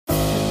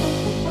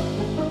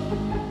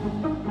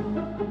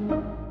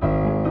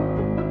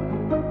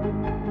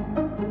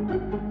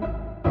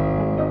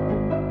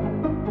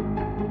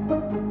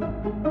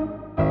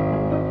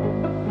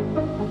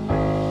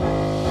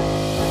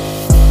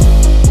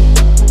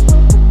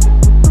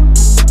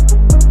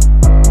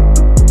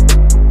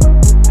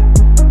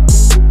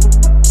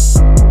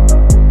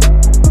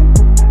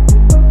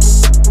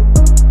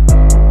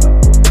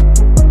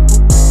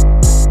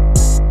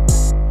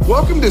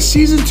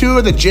Season 2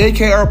 of the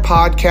JKR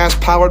podcast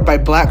powered by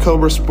Black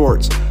Cobra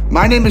Sports.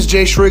 My name is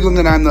Jay Shrigland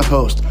and I'm the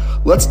host.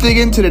 Let's dig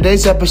into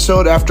today's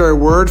episode after a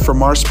word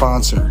from our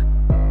sponsor.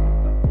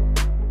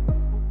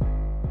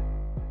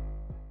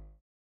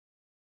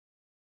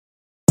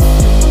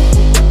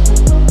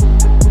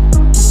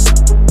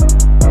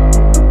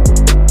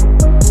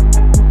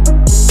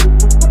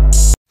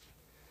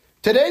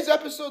 Today's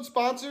episode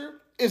sponsor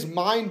is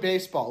Mind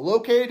Baseball,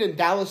 located in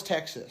Dallas,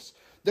 Texas.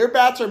 Their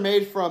bats are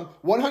made from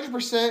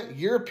 100%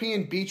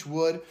 European beech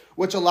wood,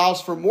 which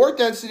allows for more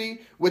density,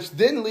 which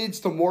then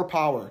leads to more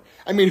power.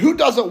 I mean, who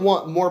doesn't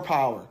want more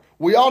power?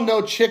 We all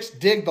know chicks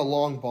dig the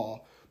long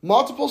ball.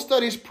 Multiple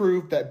studies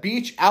prove that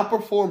beech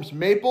outperforms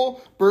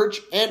maple, birch,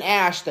 and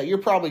ash that you're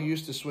probably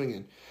used to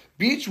swinging.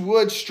 Beech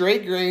wood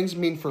straight grains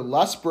mean for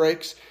less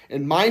breaks,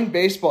 and Mind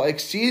Baseball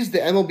exceeds the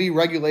MLB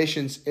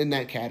regulations in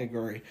that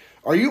category.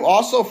 Are you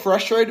also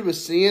frustrated with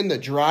seeing the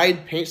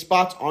dried paint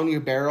spots on your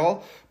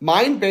barrel?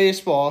 Mind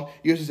Baseball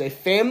uses a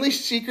family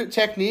secret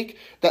technique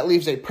that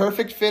leaves a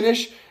perfect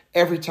finish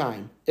every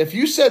time. If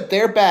you set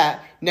their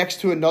bat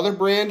next to another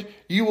brand,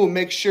 you will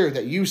make sure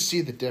that you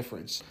see the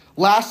difference.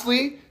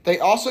 Lastly, they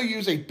also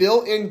use a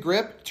built-in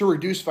grip to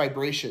reduce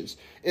vibrations.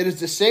 It is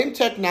the same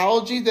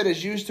technology that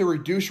is used to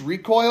reduce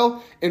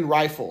recoil in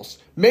rifles.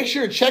 Make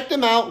sure to check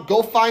them out.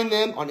 Go find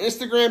them on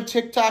Instagram,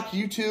 TikTok,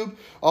 YouTube.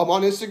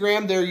 On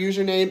Instagram, their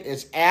username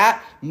is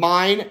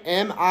 @mine,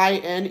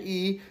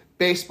 M-I-N-E,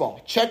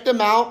 baseball. Check them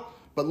out,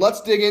 but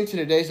let's dig into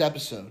today's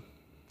episode.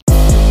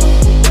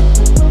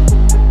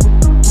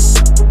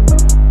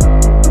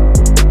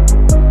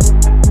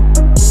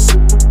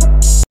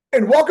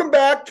 And welcome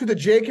back to the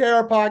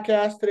JKR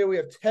podcast. Today we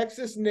have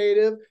Texas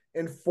native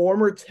and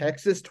former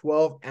Texas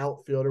 12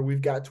 outfielder. We've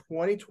got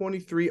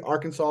 2023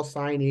 Arkansas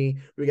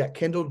signee. We got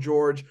Kendall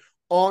George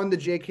on the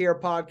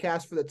JKR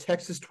podcast for the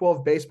Texas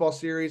 12 baseball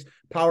series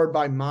powered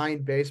by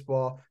Mind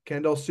Baseball.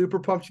 Kendall, super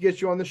pumped to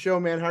get you on the show,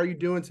 man. How are you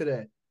doing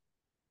today?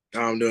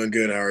 I'm doing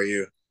good. How are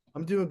you?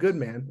 I'm doing good,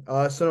 man.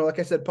 So like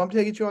I said, pumped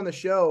to get you on the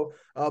show.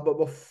 But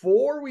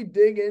before we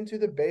dig into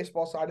the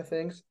baseball side of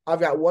things, I've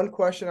got one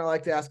question I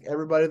like to ask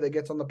everybody that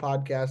gets on the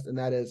podcast, and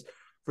that is,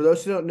 for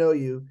those who don't know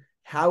you,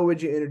 how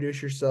would you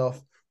introduce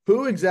yourself?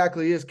 Who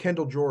exactly is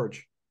Kendall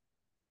George?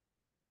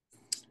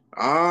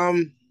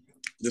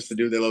 Just a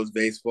dude that loves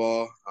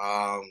baseball.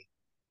 I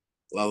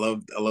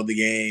love the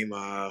game.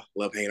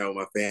 Love hanging out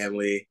with my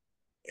family,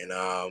 and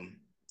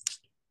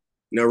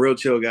real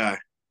chill guy.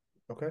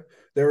 Okay,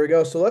 there we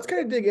go. So let's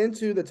kind of dig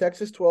into the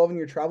Texas 12 and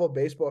your travel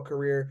baseball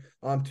career.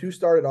 To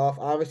start it off,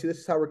 obviously this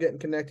is how we're getting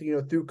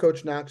connected, through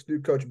Coach Knox,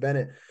 through Coach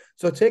Bennett.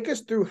 So take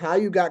us through how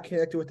you got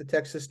connected with the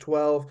Texas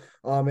 12,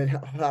 and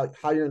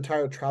how your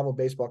entire travel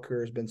baseball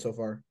career has been so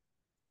far.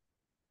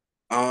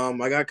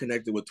 I got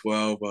connected with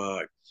 12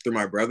 through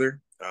my brother.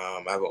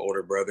 I have an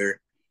older brother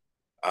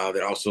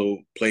that also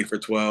played for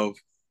 12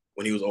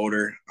 when he was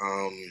older,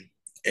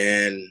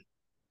 and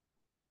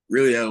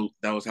really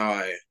that was how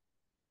I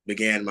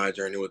began my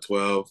journey with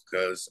 12,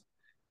 because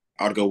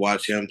I would go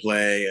watch him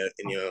play, and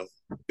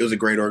it was a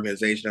great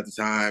organization at the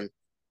time, a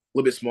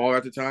little bit smaller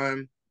at the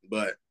time,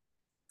 but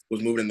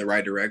was moving in the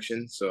right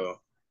direction.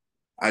 So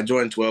I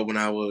joined 12 when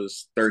I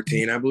was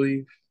 13, I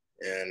believe,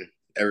 and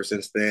ever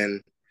since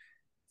then,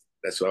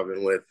 that's who I've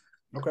been with.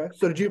 Okay.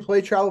 So did you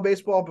play travel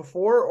baseball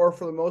before, or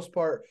for the most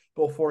part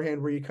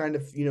beforehand, were you kind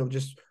of,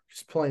 just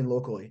playing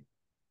locally?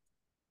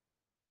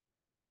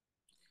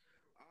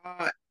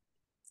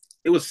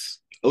 It was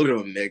a little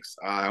bit of a mix.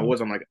 I was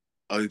on like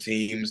other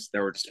teams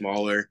that were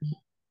smaller,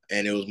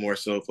 and it was more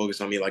so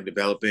focused on me like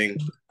developing.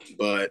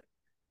 But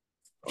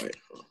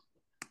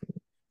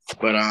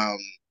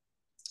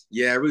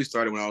yeah, I really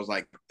started when I was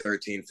like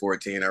 13,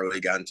 14. I really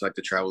got into like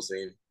the travel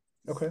scene.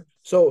 Okay.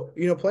 So,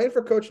 playing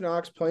for Coach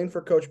Knox, playing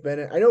for Coach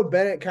Bennett. I know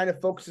Bennett kind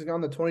of focusing on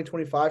the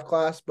 2025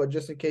 class, but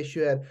just in case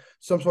you had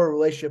some sort of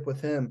relationship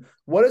with him,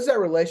 what is that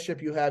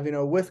relationship you have,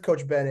 with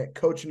Coach Bennett,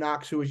 Coach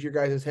Knox, who was your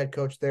guys' head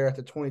coach there at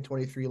the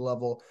 2023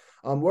 level?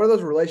 What are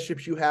those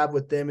relationships you have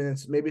with them, and then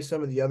maybe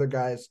some of the other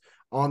guys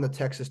on the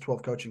Texas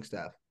 12 coaching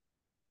staff?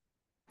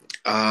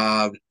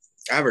 I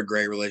have a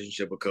great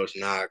relationship with Coach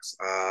Knox.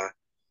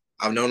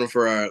 I've known him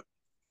for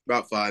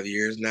about 5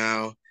 years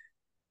now,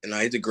 and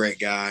he's a great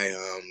guy.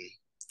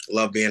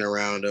 Love being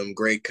around him.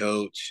 Great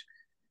coach,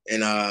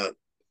 and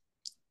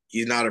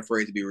he's not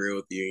afraid to be real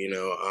with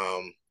you.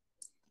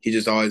 He's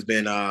just always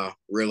been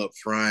real up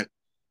front.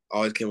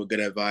 Always came with good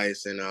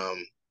advice, and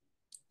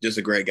just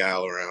a great guy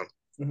all around.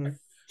 Mm-hmm.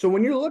 So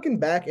when you're looking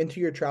back into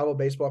your travel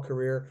baseball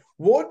career,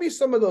 what would be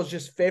some of those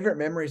just favorite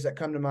memories that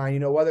come to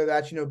mind? Whether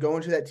that's,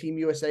 going to that Team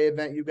USA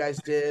event you guys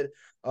did,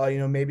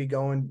 maybe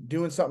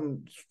doing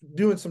some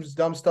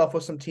dumb stuff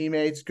with some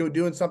teammates,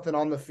 doing something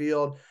on the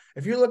field.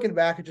 If you're looking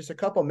back at just a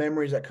couple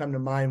memories that come to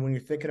mind when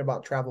you're thinking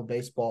about travel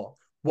baseball,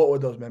 what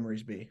would those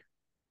memories be?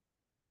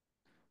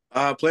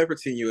 Playing for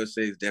Team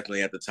USA is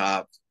definitely at the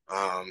top.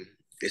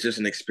 It's just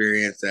an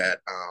experience that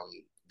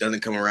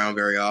doesn't come around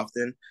very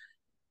often.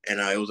 And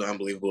it was an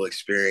unbelievable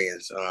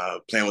experience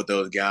playing with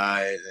those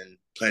guys and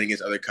playing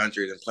against other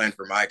countries and playing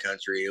for my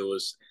country.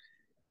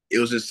 it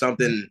was just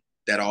something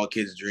that all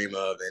kids dream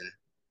of, and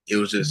it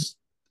was just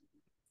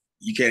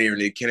I can't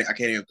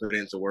even put it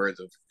into words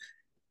of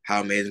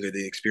how amazing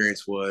the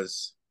experience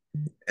was.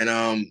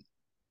 And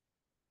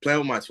playing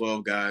with my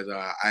 12 guys,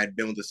 I had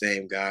been with the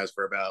same guys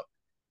for about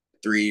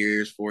 3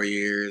 years, 4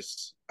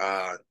 years.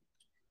 I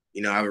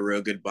have a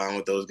real good bond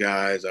with those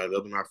guys.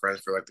 They'll be my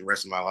friends for like the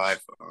rest of my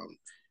life.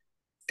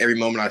 Every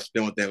moment I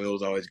spent with them, it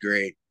was always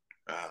great.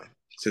 Uh,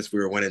 since we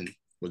were winning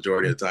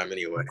majority of the time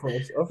anyway. Of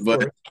course, of But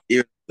course.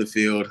 even the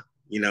field,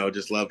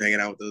 just love hanging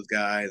out with those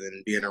guys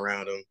and being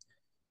around them.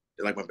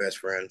 They're like my best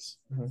friends.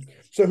 Mhm.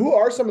 So, who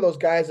are some of those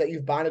guys that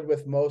you've bonded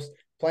with most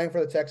playing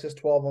for the Texas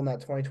 12 on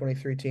that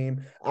 2023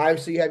 team?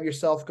 Obviously, you have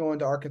yourself going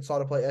to Arkansas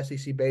to play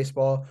SEC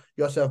baseball.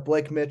 You also have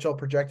Blake Mitchell,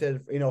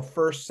 projected,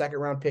 first, second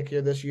round pick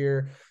here this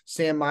year.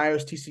 Sam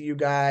Myers, TCU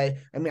guy.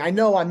 I mean, I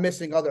know I'm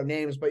missing other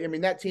names, but I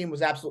mean, that team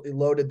was absolutely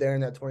loaded there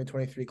in that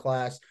 2023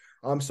 class.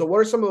 So, what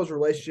are some of those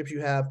relationships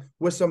you have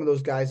with some of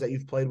those guys that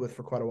you've played with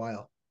for quite a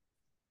while?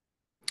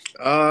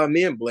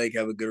 Me and Blake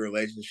have a good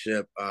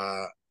relationship.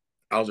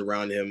 I was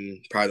around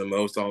him probably the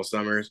most all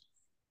summers.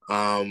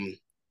 Um,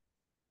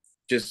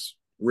 just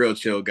real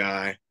chill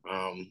guy.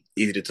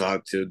 Easy to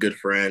talk to, good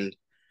friend.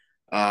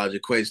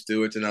 Jaquay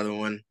Stewart's another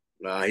one.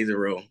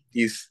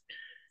 He's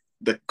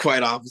the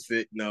quite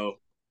opposite,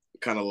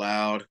 kind of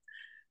loud,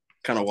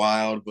 kind of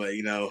wild, but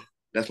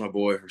that's my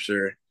boy for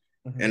sure.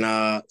 Mhm.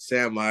 And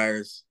Sam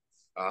Myers,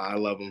 I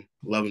love him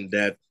to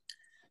death.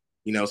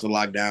 It's a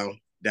lockdown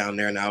down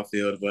there in the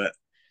outfield, but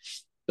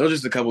those are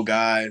just a couple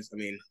guys. I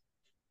mean,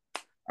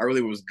 I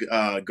really was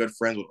good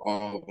friends with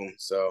all of them,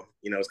 so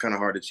it's kind of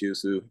hard to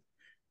choose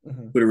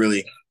Mhm. who to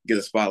really get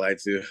a spotlight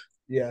to.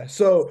 Yeah.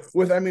 So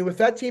with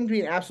that team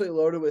being absolutely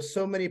loaded with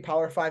so many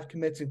Power Five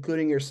commits,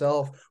 including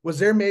yourself, was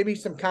there maybe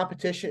some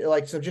competition,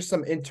 like just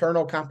some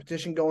internal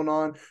competition going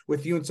on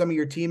with you and some of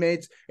your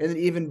teammates? And then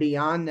even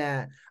beyond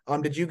that,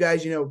 did you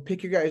guys,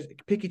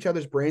 pick each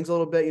other's brains a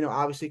little bit,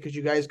 obviously because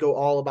you guys go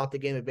all about the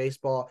game of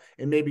baseball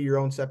and maybe your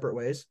own separate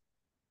ways?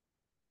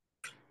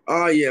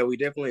 Oh yeah, we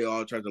definitely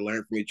all tried to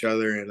learn from each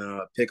other and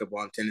pick up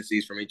on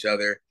tendencies from each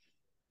other.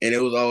 And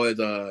it was always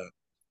a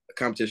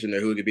competition to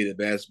who could be the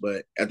best.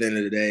 But at the end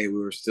of the day, we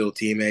were still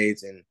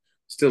teammates and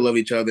still love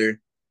each other.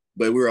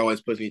 But we were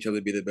always pushing each other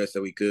to be the best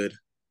that we could.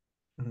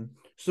 Mhm.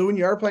 So when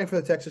you are playing for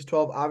the Texas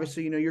 12,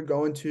 obviously, you're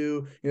going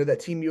to, that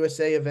Team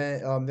USA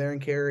event there in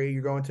Cary.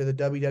 You're going to the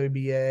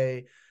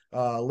WWBA,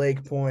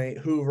 Lake Point,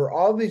 Hoover,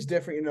 all these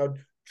different,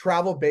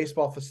 travel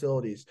baseball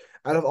facilities.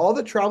 Out of all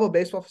the travel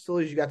baseball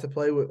facilities you got to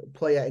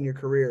play at in your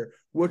career,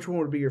 which one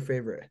would be your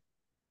favorite?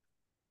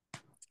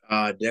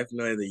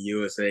 Definitely the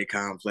USA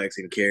complex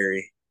in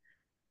Cary.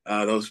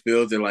 Those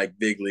fields are like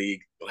big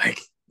league. Like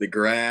the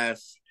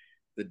grass,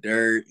 the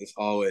dirt, it's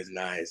always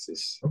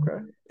nice.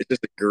 Okay. It's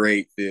just a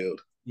great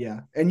field.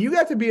 Yeah. And you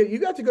got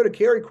to go to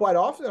Cary quite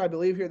often, I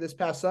believe, here this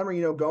past summer,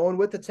 going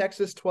with the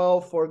Texas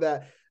 12 for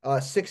that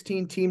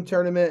 16 team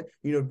tournament,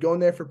 going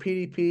there for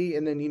PDP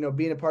and then,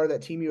 being a part of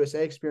that Team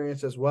USA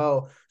experience as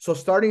well. So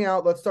starting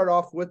out, let's start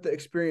off with the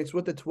experience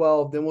with the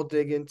 12, then we'll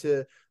dig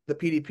into the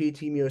PDP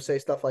Team USA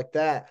stuff like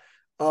that.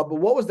 But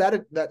what was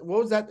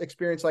that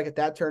experience like at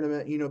that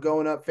tournament,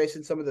 going up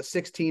facing some of the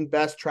 16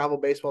 best travel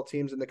baseball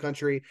teams in the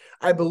country?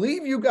 I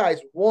believe you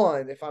guys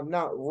won, if I'm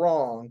not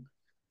wrong.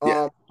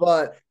 Yeah.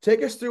 But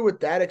take us through what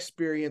that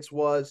experience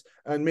was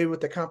and maybe what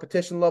the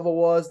competition level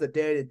was, the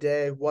day to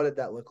day. What did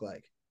that look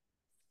like?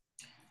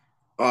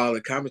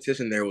 The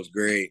competition there was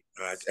great.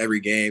 It's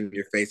every game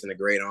you're facing a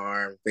great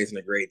arm, facing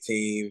a great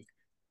team.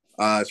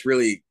 It's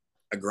really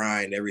a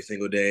grind every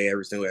single day,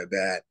 every single at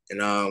bat. And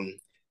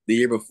the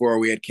year before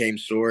we had came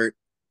short.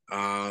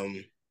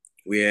 Um,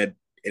 we had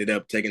ended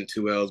up taking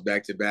 2 L's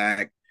back to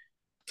back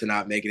to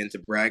not make it into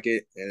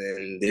bracket. And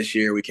then this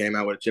year we came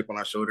out with a chip on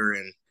our shoulder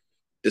and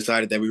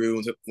decided that we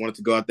really wanted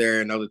to go out there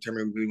and know the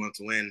tournament we really wanted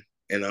to win.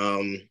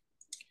 And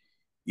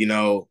you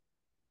know,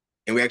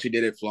 and we actually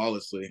did it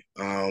flawlessly.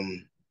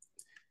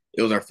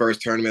 It was our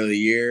first tournament of the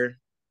year,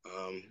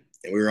 and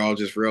we were all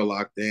just real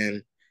locked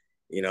in,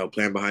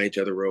 playing behind each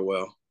other real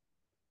well.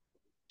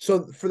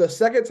 So for the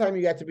second time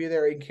you got to be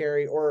there in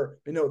Cary, or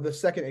the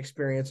second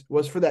experience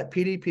was for that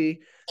PDP.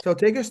 So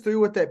take us through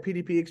what that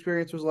PDP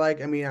experience was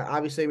like. I mean,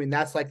 obviously,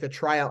 that's like the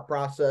tryout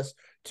process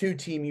to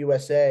Team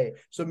USA.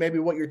 So maybe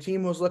what your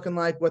team was looking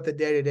like, what the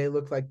day to day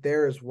looked like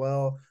there as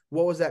well.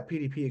 What was that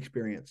PDP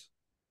experience?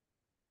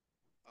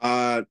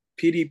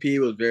 PDP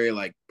was very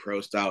like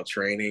pro style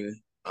training.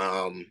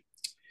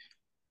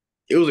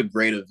 It was a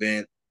great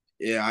event.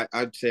 Yeah,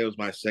 I'd say it was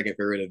my second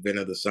favorite event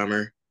of the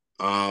summer.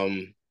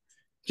 Um,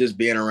 just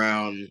being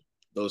around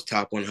those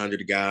top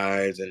 100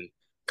 guys and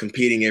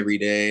competing every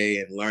day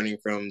and learning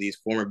from these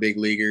former big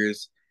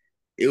leaguers.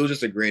 It was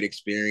just a great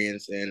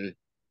experience. And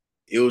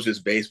it was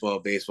just baseball,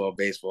 baseball,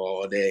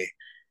 baseball all day.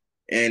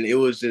 And it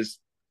was just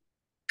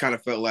kind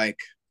of felt like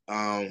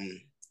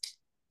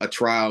a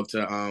trial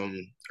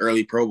to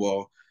early pro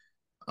ball.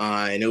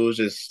 And it was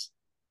just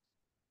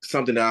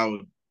something that I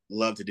would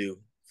love to do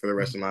for the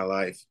rest of my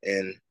life.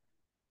 And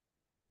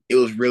it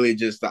was really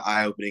just the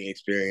eye opening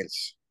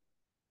experience.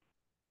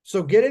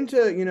 So get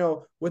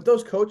into, with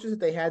those coaches that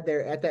they had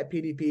there at that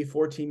PDP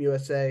for Team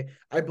USA,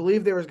 I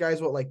believe there was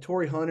guys, like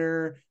Torrey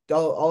Hunter,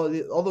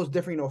 all those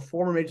different,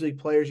 former Major League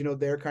players,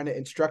 they're kind of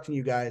instructing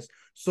you guys.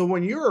 So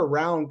when you're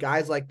around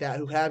guys like that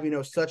who have,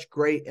 such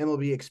great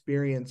MLB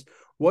experience,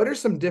 what are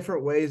some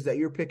different ways that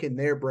you're picking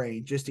their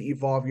brain just to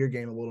evolve your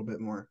game a little bit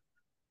more?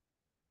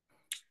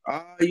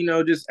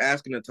 Just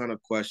asking a ton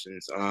of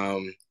questions,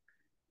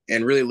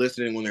 and really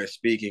listening when they're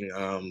speaking.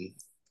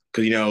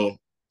 Because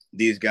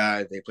these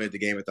guys, they played the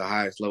game at the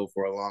highest level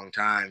for a long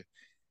time,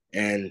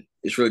 and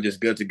it's really just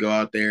good to go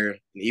out there,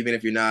 even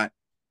if you're not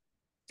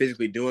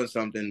physically doing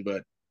something,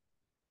 but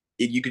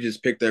you could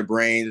just pick their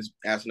brains,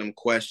 asking them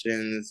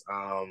questions.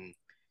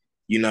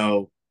 You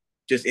know,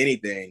 just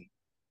anything.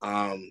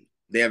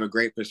 They have a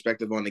great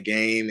perspective on the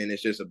game, and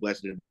it's just a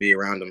blessing to be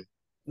around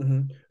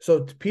them.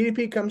 So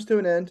PDP comes to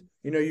an end.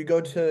 You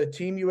go to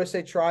Team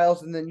USA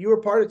trials, and then you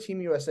were part of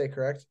Team USA,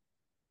 correct?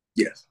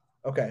 Yes.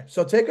 Okay,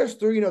 so take us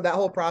through, that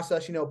whole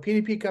process.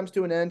 PDP comes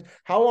to an end.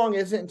 How long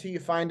is it until you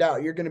find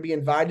out you're going to be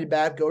invited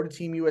back, go to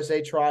Team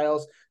USA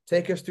trials?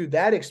 Take us through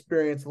that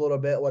experience a little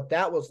bit, what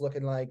that was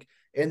looking like,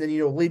 and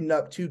then leading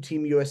up to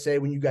Team USA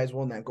when you guys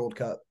won that Gold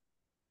Cup.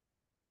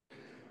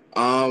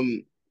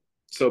 Um.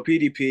 So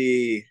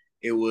PDP,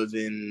 it was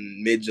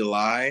in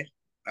mid-July,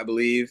 I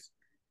believe,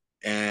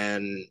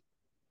 and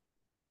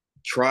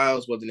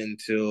trials wasn't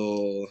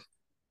until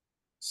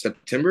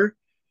September.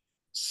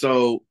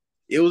 So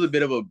it was a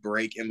bit of a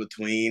break in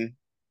between,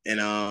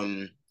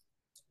 and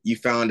you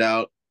found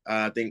out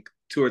I think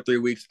 2 or 3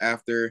 weeks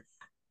after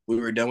we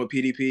were done with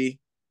PDP.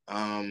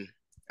 Um,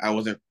 I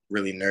wasn't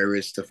really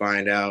nervous to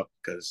find out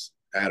because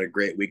I had a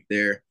great week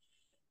there,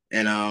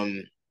 and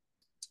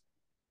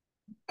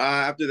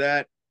after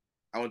that,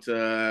 I went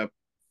to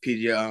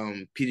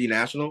PG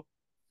National.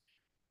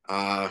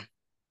 Uh,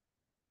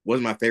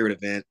 wasn't my favorite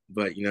event,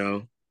 but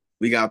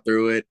we got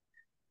through it.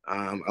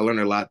 I learned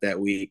a lot that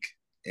week,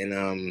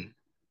 and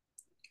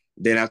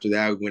then after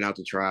that, we went out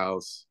to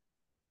trials.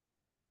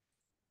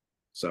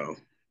 So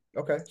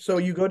Okay, so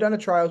you go down to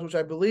trials, which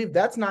I believe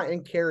that's not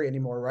in Cary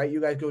anymore, right?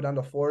 You guys go down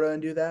to Florida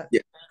and do that.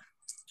 yeah,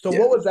 So yeah.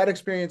 what was that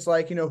experience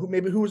like?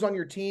 Who was on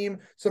your team,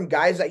 some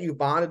guys that you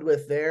bonded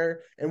with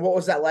there, and what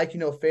was that like?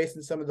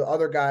 Facing some of the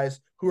other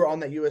guys who were on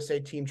that USA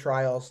team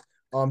trials,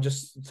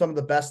 just some of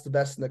the best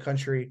in the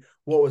country.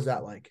 What was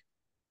that like?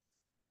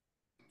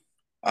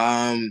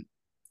 Um,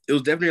 it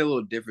was definitely a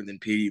little different than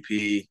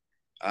PDP.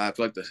 I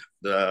feel like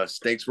the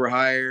stakes were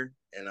higher,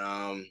 and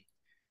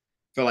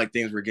felt like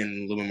things were getting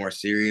a little bit more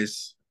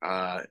serious.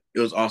 It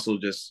was also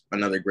just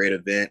another great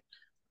event.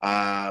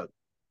 Uh,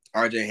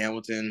 RJ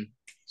Hamilton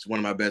is one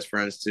of my best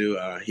friends too.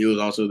 He was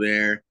also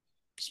there.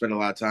 Spent a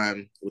lot of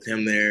time with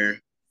him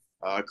there.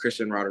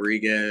 Christian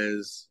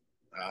Rodriguez,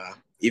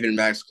 even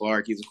Max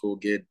Clark. He's a cool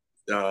kid,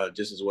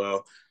 just as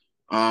well.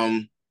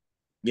 Um,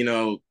 you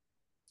know,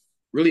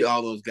 really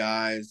all those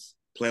guys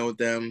playing with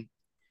them,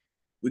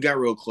 we got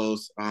real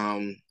close.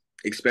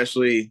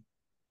 Especially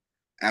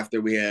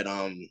after we had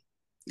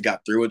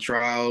got through with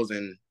trials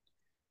and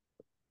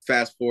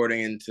fast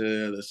forwarding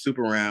into the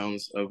super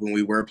rounds of when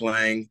we were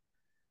playing.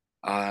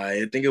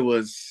 I think it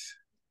was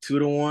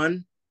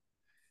 2-1,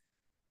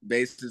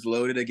 bases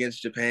loaded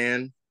against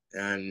Japan,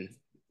 and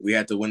we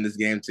had to win this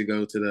game to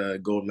go to the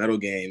gold medal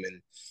game.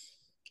 And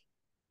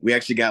we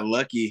actually got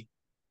lucky,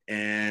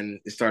 and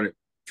it started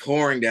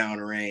pouring down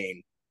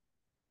rain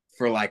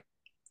for like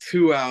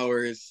 2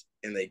 hours,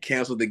 and they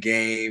canceled the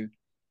game.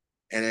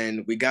 And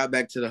then we got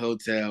back to the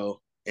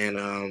hotel,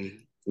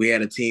 and we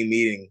had a team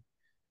meeting.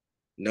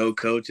 No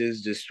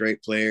coaches, just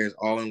straight players,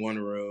 all in one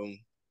room.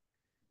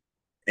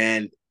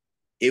 And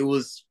it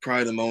was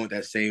probably the moment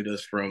that saved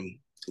us from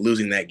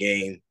losing that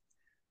game.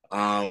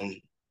 Um,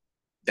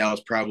 that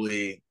was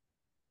probably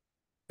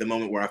the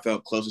moment where I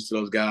felt closest to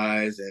those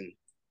guys, and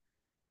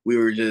we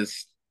were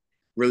just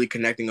really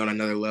connecting on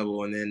another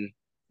level. And then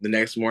the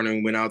next morning,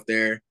 we went out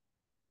there.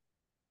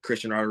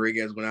 Christian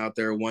Rodriguez went out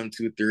there 1,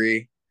 2,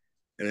 3,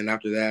 and then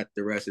after that,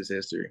 the rest is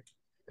history.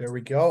 There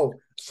we go.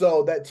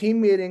 So that team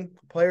meeting,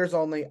 players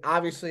only.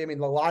 Obviously, I mean,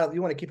 you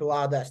want to keep a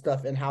lot of that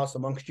stuff in house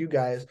amongst you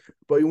guys.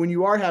 But when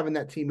you are having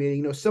that team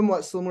meeting,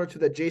 somewhat similar to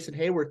the Jason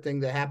Hayward thing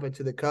that happened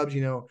to the Cubs,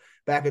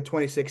 back in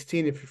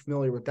 2016, if you're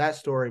familiar with that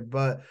story.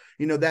 But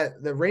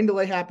that the rain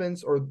delay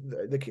happens, or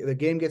the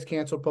game gets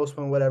canceled,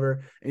 postponed,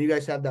 whatever, and you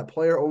guys have that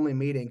player only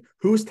meeting.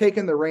 Who's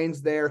taking the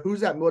reins there?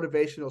 Who's that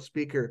motivational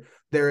speaker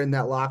there in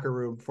that locker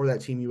room for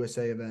that Team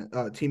USA event,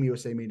 Team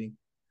USA meeting?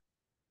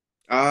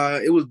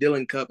 It was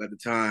Dylan Cup at the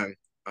time.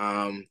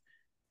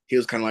 He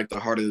was kind of like the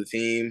heart of the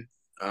team,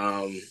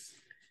 and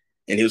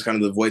he was kind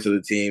of the voice of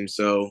the team.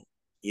 So,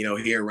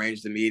 he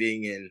arranged the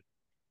meeting, and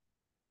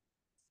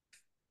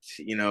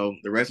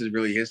the rest is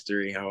really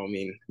history. I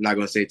mean, I'm not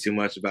going to say too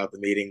much about the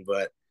meeting,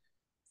 but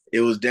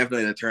it was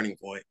definitely a turning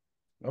point.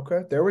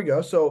 Okay, there we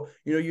go. So,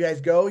 you guys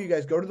go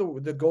to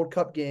the Gold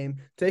Cup game.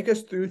 Take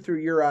us through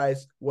your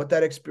eyes what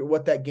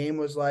that game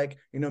was like.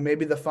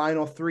 Maybe the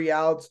final three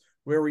outs,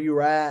 where were you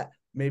at?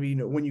 Maybe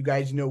when you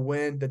guys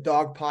win, the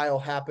dog pile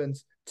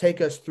happens. Take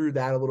us through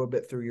that a little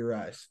bit through your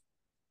eyes.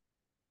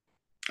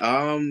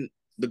 Um,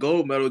 the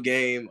gold medal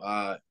game,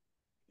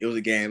 it was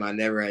a game I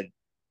never had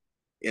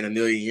in a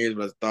million years,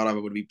 but I thought I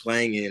would be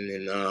playing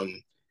in,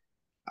 and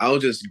I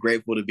was just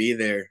grateful to be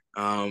there.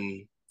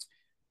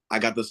 I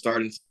got the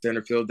start in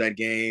center field that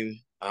game.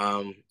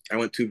 I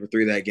went 2 for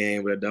 3 that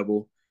game with a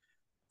double.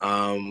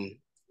 Um,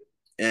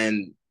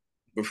 and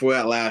before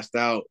that last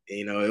out,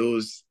 it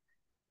was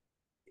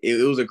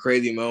a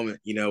crazy moment.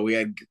 We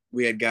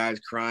had guys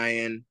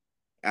crying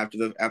after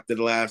the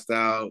last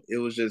out. It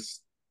was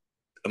just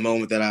a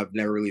moment that I've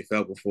never really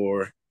felt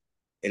before,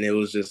 and it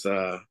was just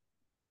it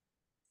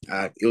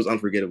was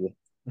unforgettable.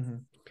 Mm-hmm.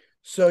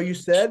 So you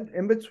said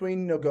in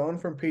between, going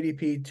from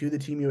PDP to the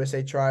Team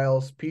USA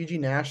trials, PG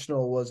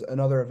National was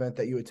another event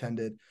that you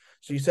attended.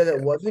 So you said it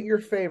Yeah. wasn't your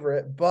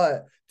favorite,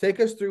 but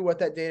take us through what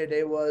that day to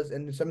day was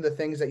and some of the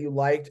things that you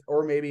liked,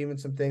 or maybe even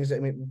some things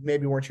that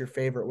maybe weren't your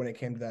favorite when it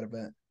came to that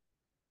event.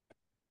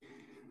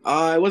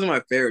 It wasn't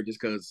my favorite just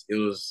because it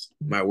was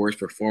my worst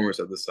performance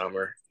of the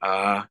summer.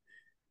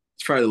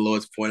 It's probably the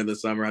lowest point of the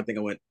summer. I think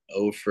I went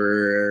 0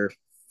 for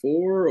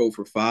 4, 0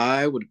 for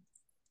 5 with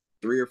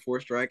 3 or 4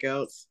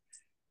 strikeouts.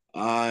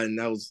 And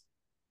that was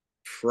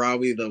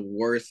probably the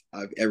worst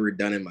I've ever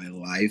done in my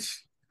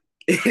life.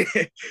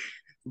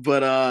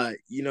 But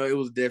it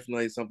was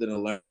definitely something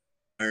to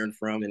learn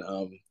from, and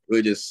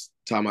really just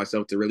taught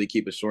myself to really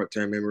keep a short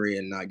term memory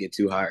and not get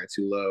too high or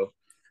too low.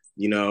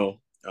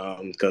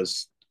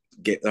 Because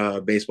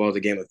baseball is a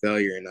game of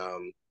failure,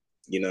 and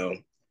you know,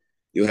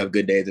 you'll have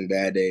good days and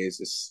bad days.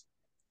 It's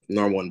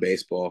normal in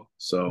baseball.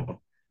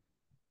 So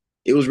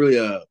it was really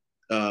a,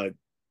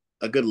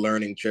 a good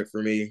learning trip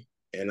for me,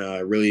 and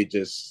really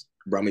just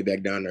brought me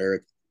back down to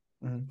earth.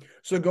 Mhm.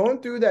 So going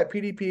through that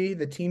PDP,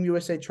 the Team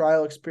USA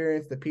trial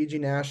experience, the PG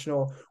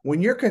National, when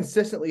you're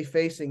consistently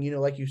facing,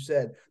 like you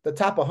said, the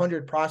top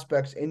 100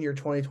 prospects in your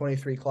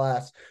 2023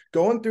 class,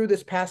 going through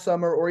this past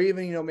summer, or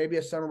even, maybe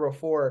a summer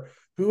before,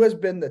 who has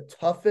been the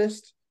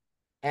toughest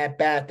at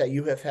bat that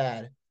you have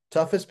had?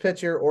 Toughest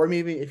pitcher, or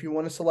maybe if you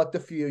want to select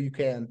a few, you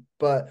can,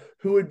 but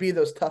who would be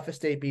those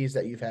toughest ABs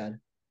that you've had?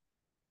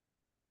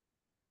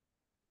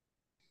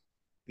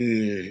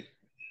 Hmm.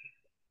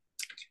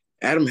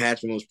 Adam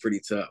Hatchman was pretty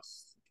tough.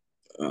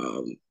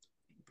 Um,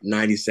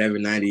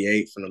 97,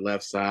 98 from the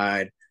left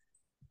side.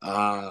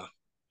 Uh,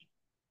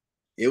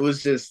 it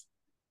was just,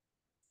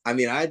 I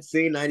mean, I'd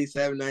seen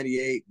 97,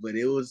 98, but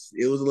it was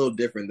a little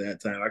different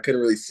that time. I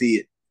couldn't really see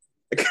it.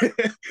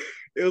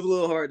 It was a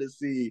little hard to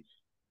see.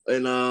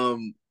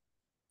 And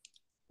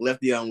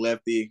lefty on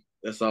lefty,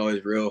 that's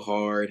always real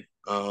hard.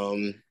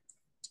 And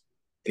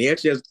he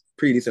actually has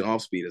pretty decent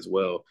off speed as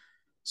well.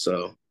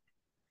 So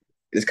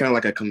it's kind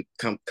of like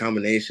a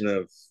combination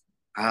of,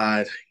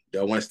 I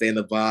don't want to stay in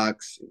the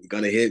box. You're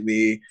going to hit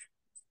me.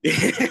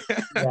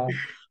 Yeah.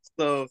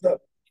 So, So,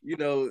 you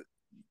know,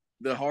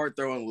 the hard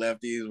throwing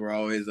lefties were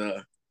always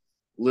a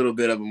little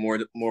bit of a more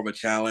of a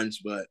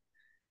challenge, but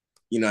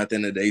at the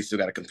end of the day, you still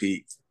got to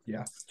compete.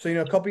 yeah. So,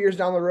 a couple years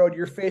down the road,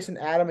 you're facing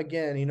Adam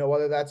again.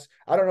 Whether that's,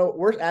 I don't know,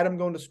 where's Adam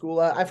going to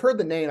school at? I've heard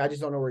the name. I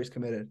just don't know where he's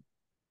committed.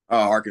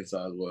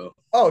 Arkansas as well.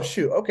 Oh,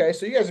 shoot. Okay.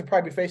 So, you guys would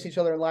probably be facing each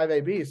other in live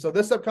ABs. So,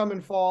 this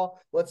upcoming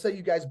fall, let's say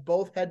you guys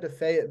both head to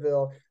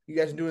Fayetteville. You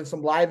guys are doing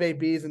some live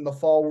ABs in the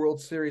fall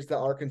World Series that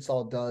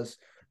Arkansas does.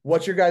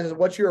 What's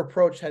your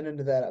approach heading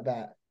into that at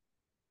bat?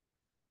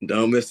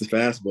 Don't miss the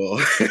fastball.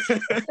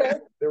 Okay.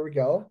 There we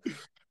go.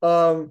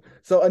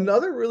 So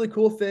another really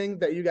cool thing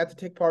that you got to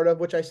take part of,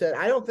 which I said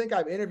I don't think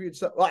I've interviewed.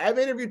 I've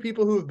interviewed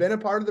people who have been a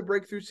part of the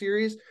Breakthrough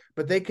Series,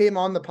 but they came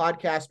on the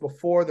podcast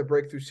before the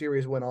Breakthrough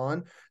Series went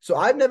on. So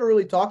I've never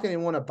really talked to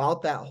anyone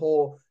about that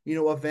whole,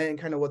 event and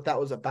kind of what that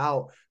was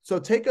about. So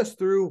take us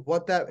through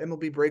what that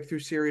MLB Breakthrough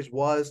Series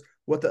was,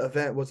 what the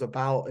event was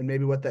about, and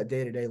maybe what that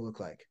day to day looked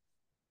like.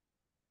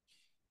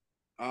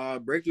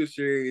 Breakthrough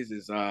Series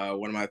is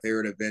one of my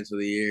favorite events of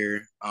the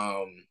year.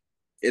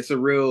 It's a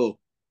real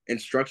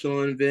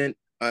instructional event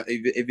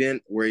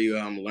where you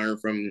learn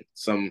from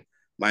some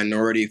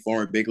minority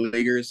former big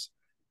leaguers,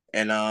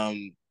 and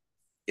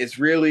it's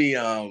really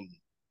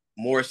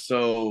more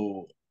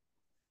so.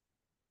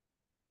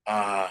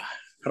 How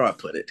do I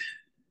put it?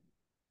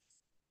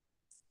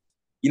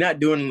 You're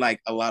not doing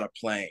like a lot of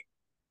playing.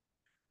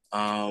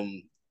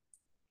 Um,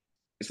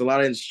 it's a lot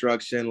of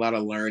instruction, a lot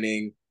of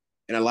learning,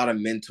 and a lot of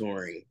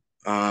mentoring.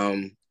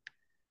 Um,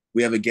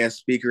 we have a guest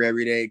speaker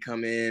every day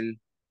come in.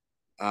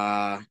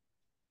 Uh,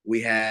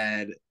 we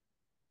had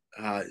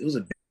it was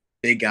a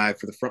big guy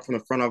from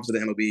the front office of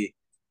the MLB.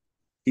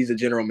 He's the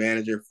general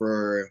manager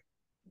for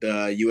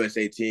the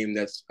USA team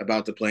that's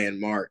about to play in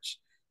March.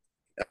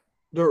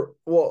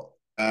 Well,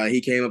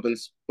 He came up and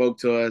spoke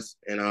to us,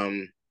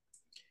 and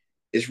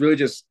it's really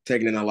just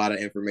taking in a lot of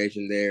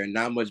information there, and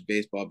not much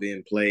baseball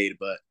being played,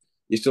 but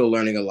you're still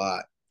learning a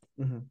lot.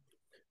 mm-hmm.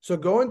 So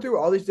going through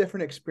all these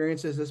different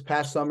experiences this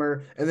past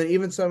summer, and then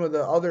even some of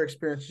the other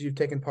experiences you've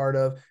taken part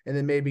of, and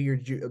then maybe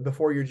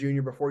before your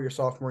junior, before your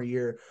sophomore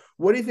year,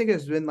 what do you think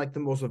has been like the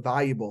most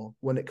valuable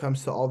when it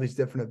comes to all these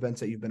different events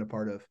that you've been a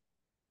part of?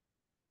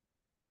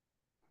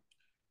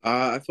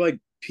 I feel like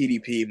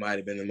PDP might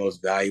have been the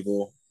most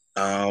valuable.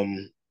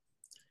 Um,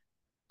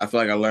 I feel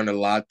like I learned a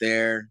lot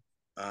there.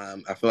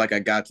 I feel like I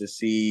got to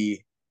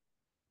see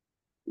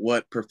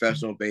what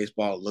professional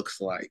baseball looks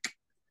like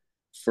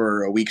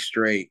for a week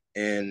straight.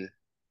 And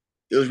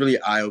it was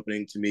really eye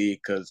opening to me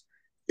because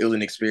it was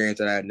an experience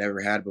that I had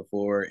never had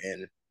before.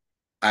 And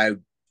I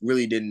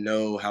really didn't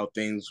know how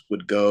things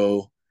would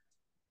go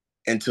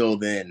until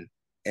then.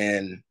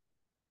 And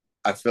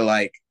I feel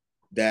like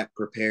that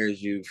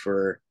prepares you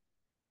for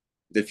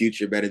the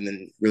future better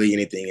than really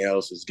anything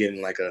else is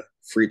getting like a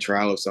free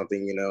trial of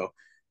something.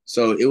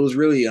 So it was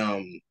really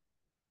one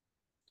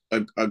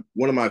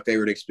of my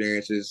favorite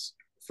experiences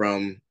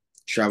from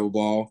travel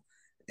ball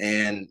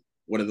and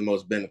one of the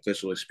most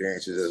beneficial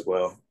experiences as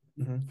well.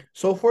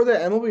 So for the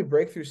MLB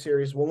Breakthrough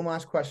Series, one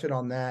last question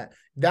on that.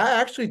 That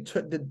actually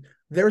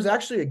there was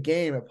actually a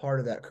game a part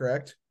of that,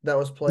 correct? That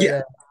was played Yeah.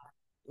 at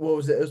what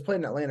was it? It was played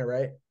in Atlanta,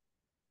 right?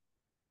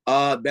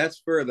 That's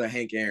for the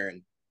Hank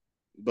Aaron,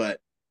 but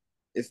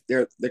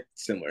they're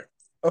similar.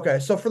 Okay,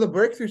 so for the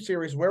Breakthrough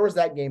Series, where was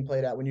that game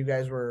played at when you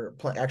guys were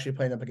actually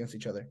playing up against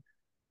each other?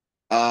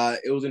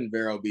 It was in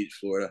Vero Beach,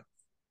 Florida,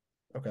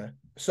 Okay,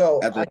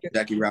 so at the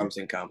Jackie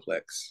Robinson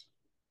complex.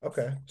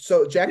 okay,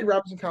 so Jackie Yeah.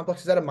 Robinson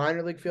Complex, is that a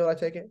minor league field? I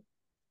take it.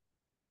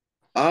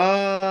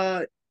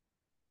 Uh,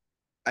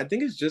 I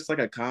think it's just like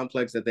a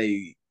complex that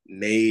they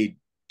made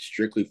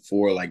strictly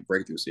for like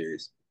breakthrough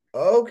series.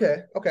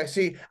 Okay. Okay.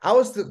 See, I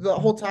was the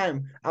whole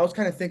time I was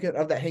kind of thinking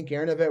of that Hank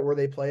Aaron event where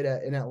they played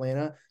in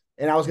Atlanta,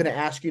 and I was going to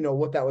ask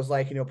what that was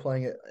like,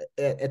 playing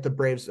at the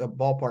Braves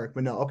ballpark.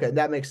 But no, okay,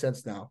 that makes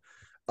sense now.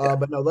 Yeah.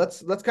 But no,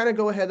 let's kind of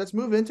go ahead. Let's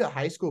move into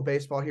high school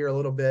baseball here a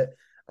little bit.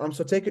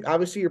 So take it.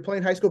 Obviously, you're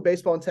playing high school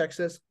baseball in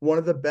Texas, one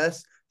of the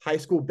best high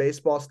school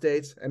baseball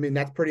states. I mean,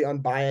 that's pretty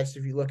unbiased.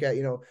 If you look at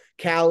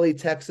Cali,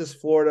 Texas,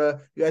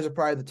 Florida, you guys are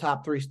probably the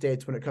top three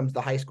states when it comes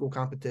to high school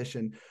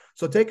competition.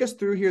 So take us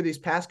through here these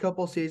past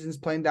couple seasons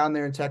playing down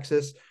there in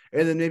Texas,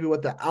 and then maybe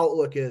what the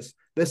outlook is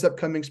this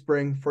upcoming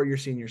spring for your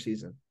senior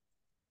season.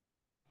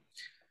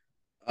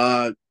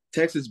 Uh,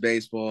 Texas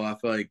baseball, I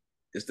feel like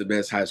it's the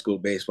best high school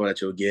baseball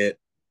that you'll get,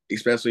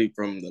 especially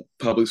from the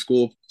public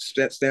school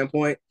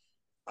standpoint.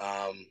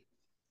 Um,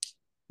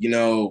 you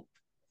know,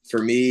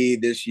 for me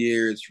this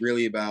year, it's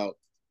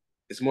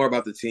more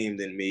about the team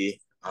than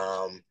me.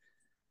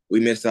 We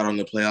missed out on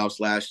the playoffs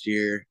last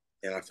year,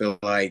 and I feel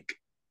like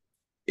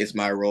it's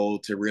my role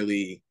to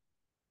really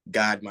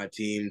guide my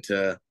team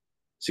to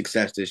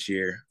success this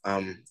year.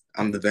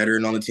 I'm the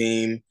veteran on the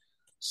team,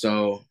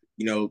 so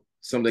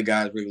some of the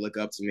guys really look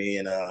up to me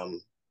and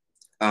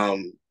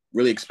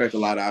really expect a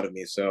lot out of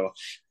me. So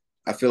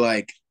I feel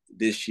like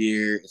this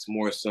year it's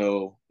more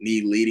so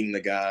me leading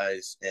the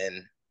guys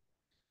and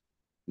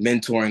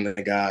mentoring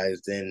the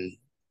guys than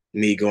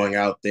me going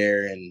out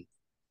there and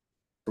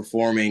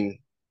performing.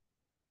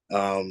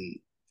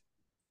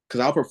 Because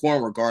I'll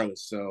perform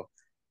regardless. So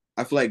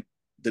I feel like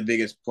the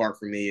biggest part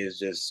for me is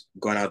just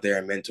going out there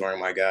and mentoring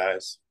my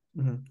guys.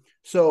 Mm-hmm.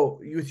 So,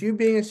 with you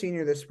being a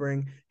senior this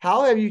spring,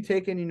 how have you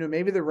taken,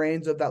 maybe the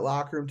reins of that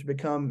locker room to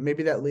become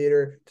maybe that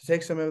leader, to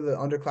take some of the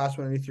underclassmen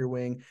underneath your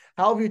wing?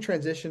 How have you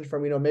transitioned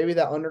from, maybe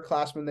that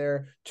underclassman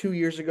there 2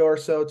 years ago or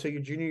so to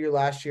your junior year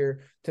last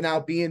year to now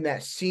being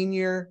that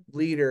senior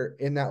leader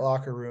in that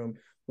locker room?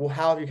 Well,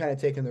 how have you kind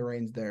of taken the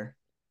reins there?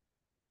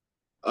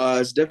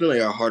 It's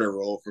definitely a harder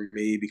role for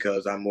me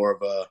because I'm more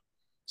of a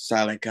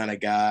silent kind of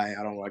guy.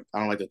 I don't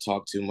like to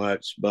talk too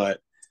much, but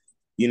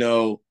you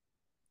know,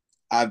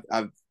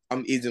 I'm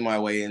easing my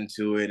way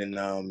into it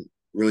and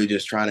really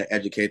just trying to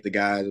educate the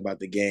guys about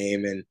the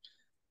game and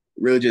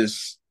really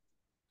just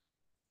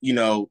you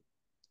know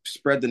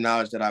spread the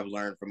knowledge that I've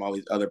learned from all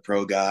these other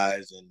pro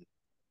guys and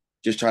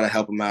just try to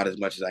help them out as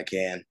much as I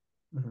can.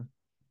 Mm-hmm.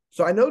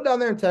 So I know down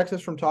there in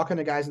Texas from talking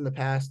to guys in the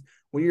past,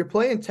 when you're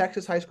playing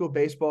Texas high school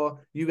baseball,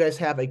 you guys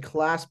have a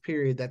class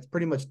period that's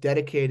pretty much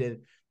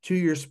dedicated to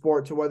your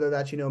sport, to whether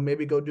that's,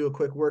 maybe go do a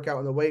quick workout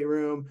in the weight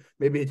room,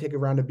 maybe take a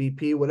round of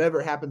BP,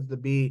 whatever it happens to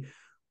be.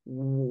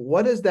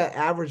 What does that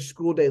average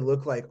school day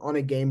look like on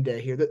a game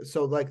day here?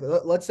 So like,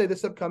 let's say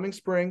this upcoming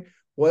spring,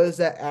 what does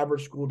that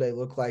average school day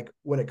look like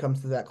when it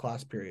comes to that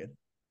class period?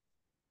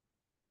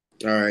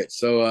 All right,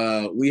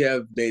 so we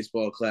have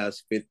baseball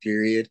class fifth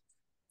period,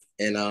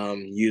 and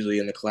usually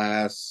in the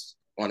class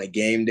on a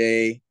game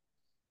day,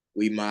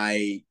 we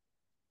might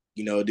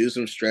do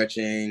some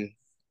stretching,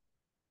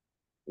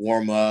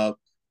 warm up,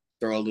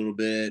 throw a little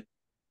bit,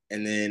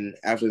 and then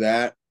after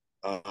that,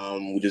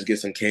 we just get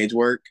some cage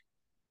work,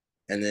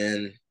 and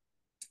then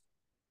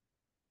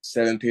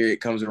seventh period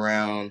comes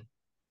around,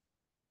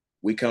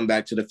 we come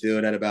back to the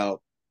field at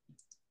about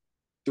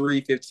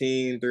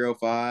 3:15,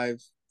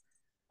 3:05,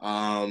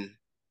 um,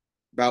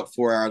 about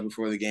 4 hours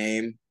before the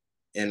game,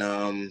 and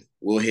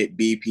we'll hit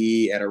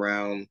BP at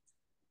around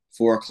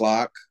 4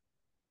 o'clock,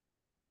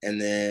 and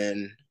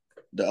then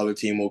the other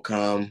team will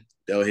come.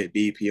 They'll hit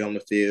BP on the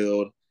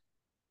field,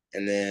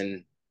 and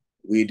then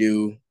we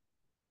do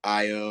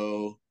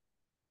IO,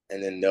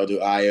 and then they'll do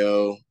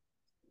IO.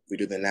 We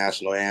do the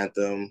national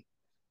anthem,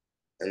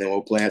 and then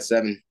we'll play at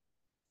 7.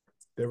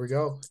 There we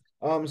go.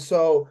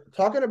 So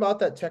talking about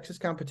that Texas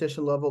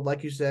competition level,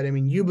 like you said, I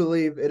mean, you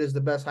believe it is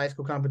the best high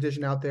school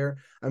competition out there.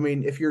 I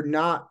mean, if you're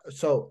not,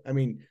 so I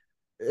mean,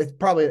 it's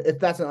probably if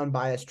that's an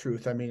unbiased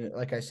truth. I mean,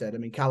 like I said, I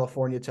mean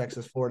California,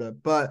 Texas, Florida,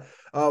 but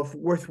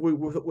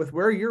with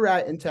where you're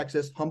at in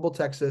Texas, Humble,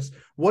 Texas,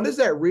 what does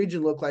that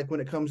region look like when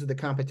it comes to the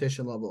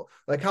competition level?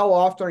 Like, how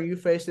often are you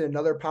facing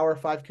another Power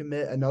Five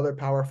commit, another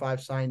Power Five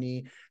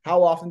signee?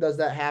 How often does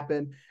that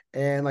happen?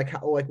 And like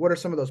what are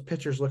some of those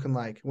pitchers looking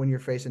like when you're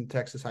facing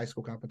Texas high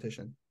school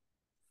competition?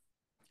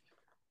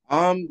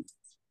 Um,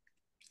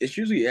 it's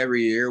usually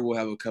every year we'll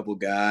have a couple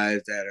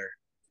guys that are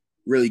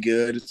really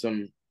good,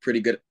 some pretty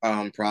good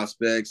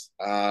prospects.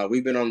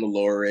 We've been on the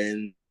lower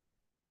end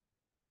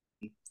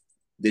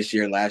this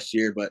year and last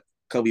year, but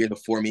a couple years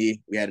before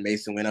me, we had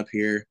Mason went up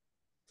here,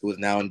 who was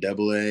now in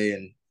Double A,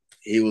 and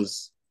he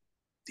was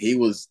we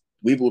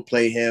would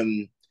play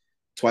him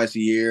twice a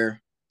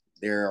year.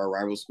 They're our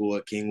rival school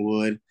at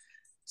Kingwood,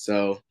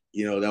 so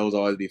that was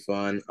always be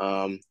fun.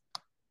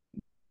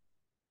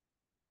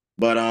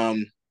 But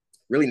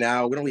really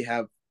now we don't really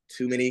have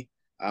too many.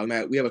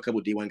 We have a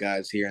couple D1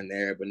 guys here and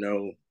there, but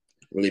no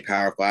really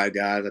Power Five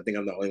guys. I think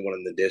I'm the only one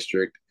in the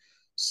district.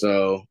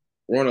 So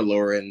we're on the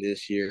lower end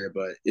this year,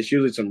 but it's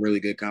usually some really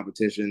good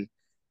competition.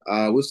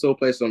 We'll still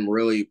play some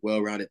really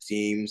well-rounded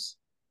teams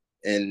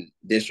in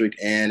district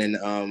and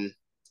in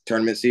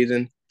tournament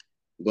season,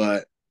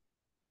 but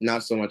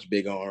not so much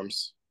big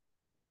arms.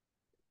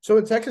 So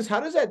in Texas,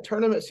 how does that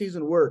tournament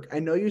season work? I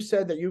know you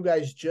said that you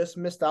guys just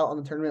missed out on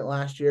the tournament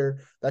last year.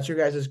 That's your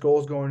guys'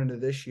 goals going into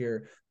this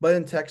year. But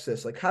in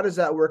Texas, like how does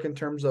that work in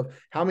terms of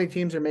how many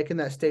teams are making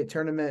that state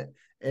tournament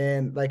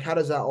and like how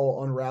does that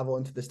all unravel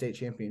into the state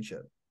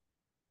championship?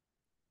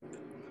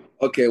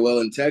 Okay, well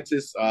in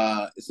Texas,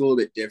 it's a little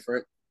bit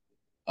different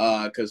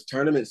because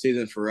tournament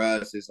season for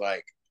us is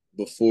like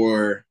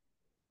before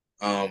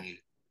um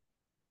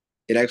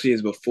it actually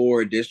is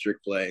before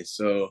district play.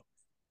 So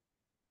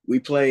we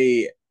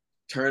play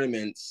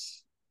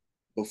tournaments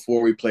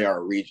before we play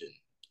our region.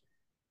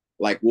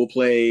 Like we'll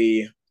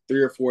play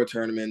 3 or 4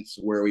 tournaments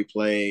where we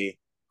play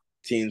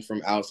teams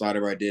from outside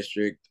of our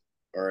district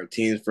or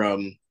teams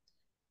from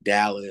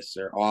Dallas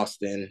or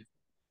Austin.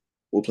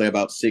 We'll play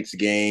about 6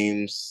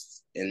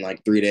 games in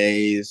like 3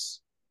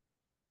 days,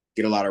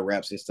 get a lot of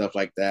reps and stuff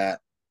like that.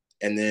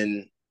 And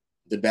then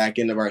the back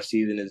end of our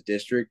season is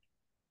district,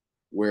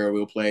 where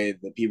we'll play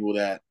the people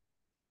that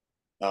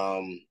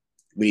um,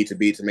 we need to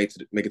beat to make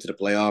it to the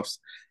playoffs.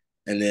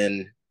 And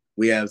then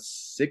we have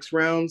 6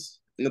 rounds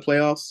in the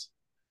playoffs.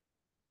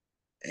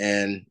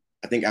 And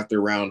I think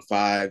after round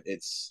 5,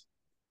 it's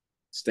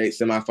state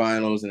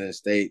semifinals and then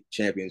state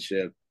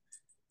championship.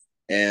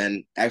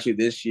 And actually,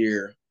 this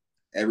year,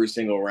 every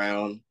single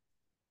round,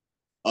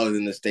 other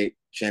than the state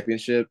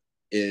championship,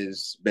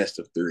 is best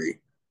of 3.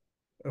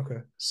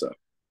 Okay. So,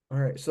 All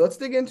right. So let's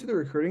dig into the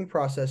recruiting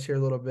process here a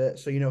little bit.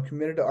 So,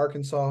 committed to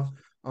Arkansas.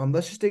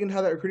 Let's just dig into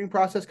how that recruiting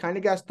process kind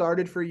of got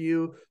started for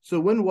you. So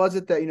when was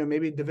it that,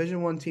 maybe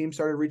Division I team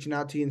started reaching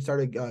out to you and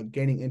started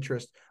gaining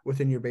interest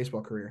within your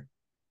baseball career?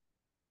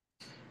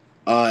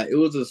 it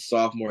was a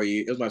sophomore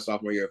year. It was my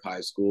sophomore year of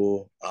high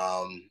school.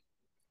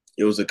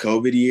 It was a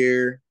COVID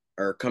year,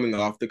 or coming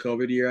off the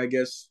COVID year, I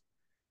guess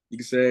you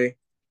could say.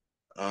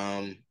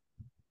 Um,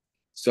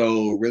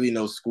 so really,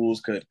 no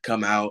schools could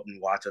come out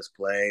and watch us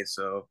play.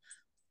 So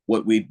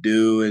what we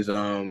do is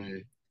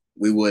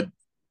we would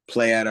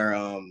play at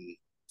our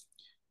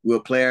we'll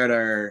play at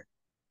our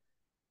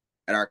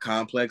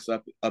complex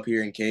up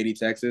here in Katy,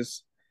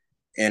 Texas,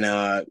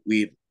 and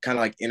we kind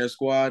of like inter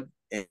squad,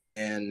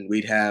 and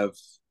we'd have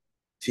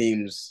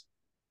teams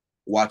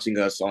watching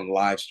us on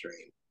live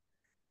stream,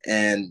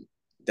 and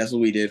that's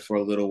what we did for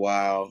a little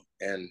while,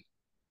 and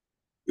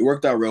it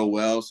worked out real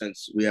well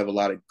since we have a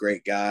lot of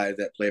great guys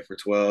that play for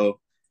 12.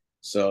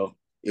 So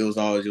it was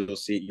always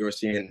you're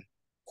seeing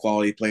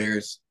quality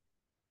players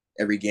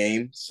every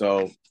game.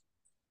 So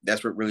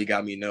that's what really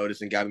got me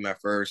noticed and got me my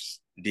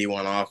first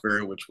D1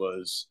 offer, which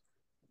was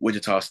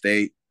Wichita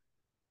State.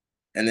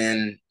 And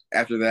then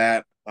after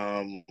that,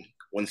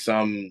 when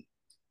some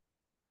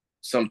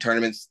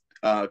tournaments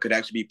could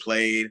actually be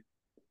played,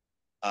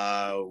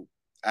 I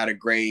had a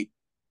great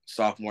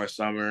sophomore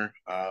summer.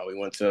 We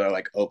went to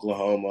like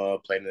Oklahoma,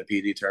 played in the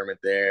PG tournament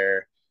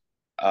there.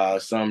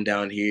 Some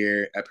down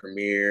here at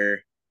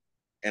Premier,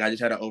 and I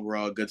just had an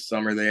overall good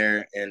summer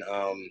there. And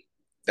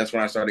that's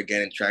when I started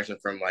getting traction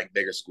from like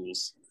bigger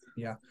schools.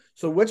 Yeah.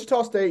 So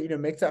Wichita State,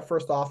 makes that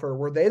first offer.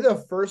 Were they the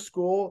first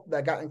school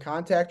that got in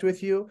contact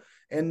with you?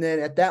 And then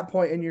at that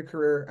point in your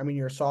career, I mean,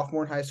 you're a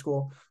sophomore in high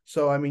school.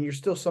 So, I mean, you're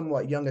still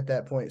somewhat young at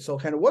that point. So,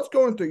 kind of what's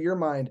going through your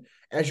mind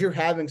as you're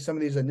having some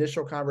of these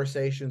initial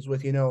conversations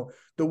with,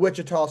 the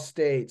Wichita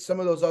State, some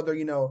of those other,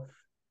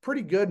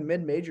 pretty good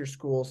mid-major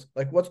schools?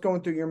 Like, what's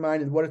going through your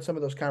mind and what did some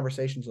of those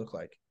conversations look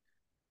like?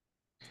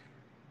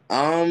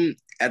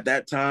 At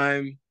that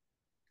time,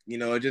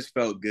 it just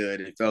felt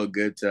good. It felt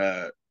good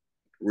to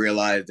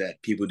realize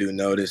that people do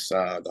notice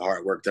the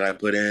hard work that I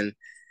put in,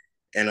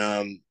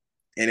 and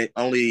it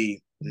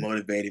only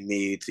motivated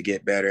me to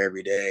get better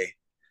every day.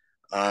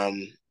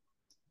 Um,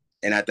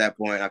 And at that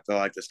point, I felt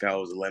like the sky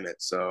was the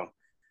limit. So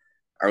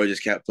I really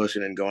just kept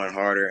pushing and going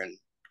harder, and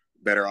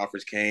better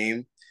offers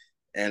came.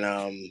 And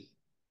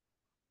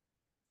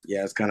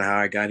yeah, it's kind of how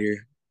I got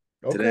here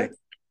Okay. today.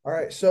 All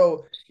right.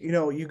 So, you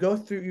go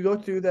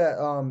through that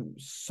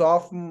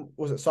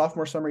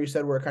sophomore summer you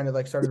said where it kind of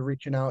like started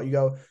reaching out. You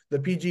go the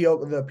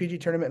PG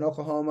tournament in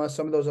Oklahoma,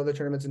 some of those other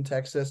tournaments in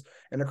Texas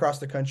and across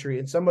the country.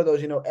 And some of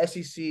those,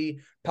 SEC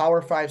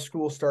Power 5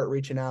 schools start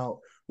reaching out.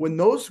 When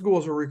those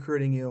schools were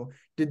recruiting you,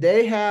 did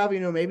they have,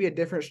 maybe a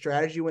different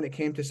strategy when it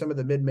came to some of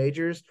the mid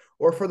majors,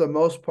 or for the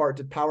most part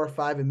did Power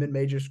 5 and mid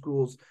major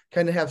schools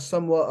kind of have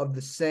somewhat of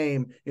the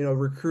same,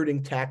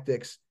 recruiting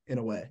tactics in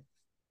a way?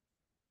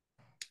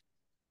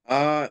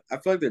 I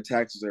feel like their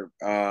taxes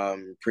are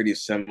pretty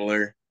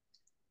similar.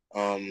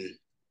 Um,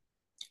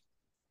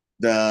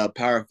 the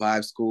Power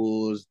Five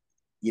schools,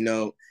 you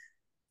know,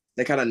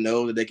 they kind of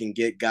know that they can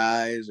get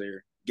guys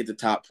or get the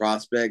top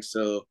prospects,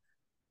 so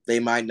they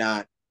might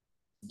not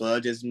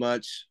budge as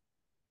much,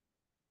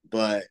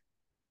 but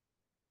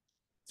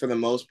for the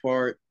most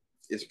part,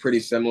 it's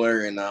pretty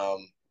similar, and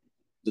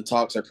the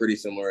talks are pretty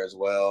similar as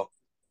well.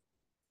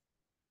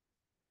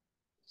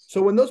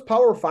 So when those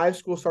Power 5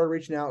 schools started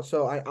reaching out,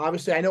 so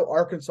I know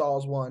Arkansas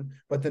is one,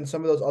 but then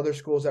some of those other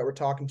schools that were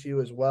talking to you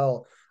as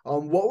well.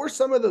 What were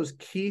some of those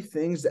key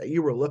things that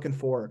you were looking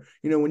for?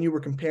 When you were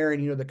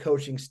comparing, the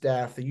coaching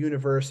staff, the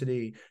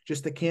university,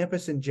 just the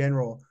campus in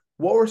general.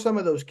 What were some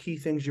of those key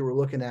things you were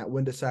looking at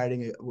when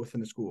deciding it within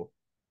the school?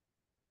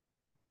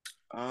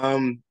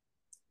 Um,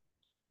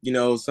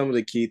 some of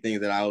the key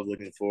things that I was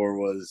looking for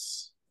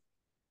was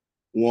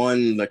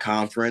one, the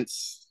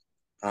conference,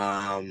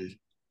 um,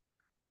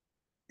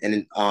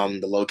 and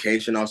the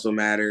location also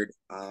mattered.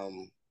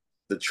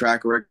 The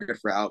track record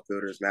for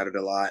outfielders mattered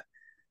a lot.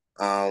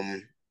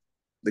 Um,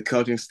 the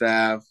coaching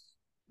staff,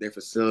 their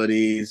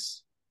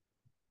facilities,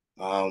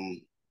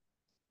 um,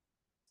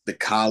 the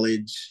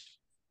college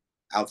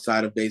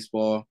outside of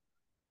baseball.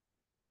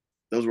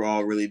 Those were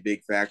all really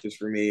big factors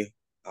for me.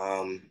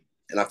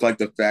 And I feel like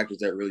the factors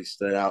that really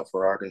stood out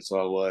for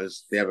Arkansas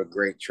was they have a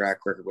great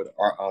track record with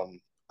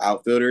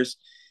outfielders,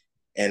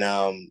 and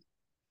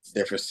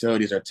their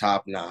facilities are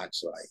top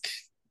notch, like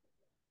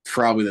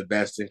probably the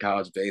best in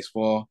college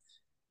baseball.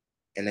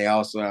 And they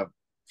also have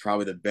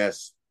probably the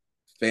best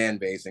fan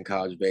base in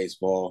college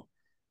baseball.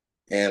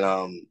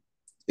 And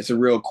it's a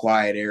real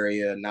quiet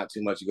area, not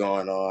too much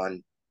going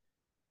on.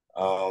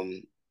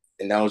 Um,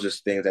 and that was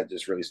just things that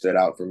just really stood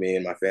out for me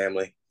and my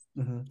family.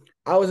 Mm-hmm.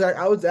 I was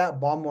at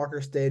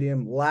Baumgartner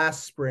Stadium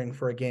last spring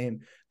for a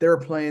game. They were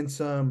playing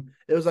some.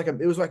 It was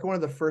like one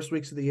of the first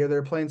weeks of the year. They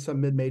were playing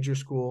some mid major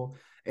school,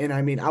 and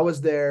I mean, I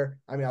was there.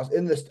 I mean, I was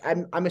in this.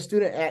 I'm a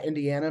student at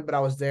Indiana, but I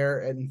was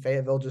there in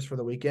Fayetteville just for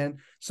the weekend.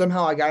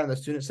 Somehow I got in the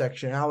student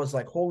section, and I was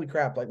like, "Holy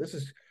crap! Like this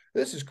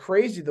is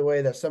crazy the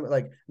way that some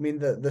like I mean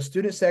the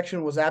student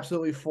section was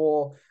absolutely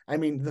full. I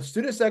mean the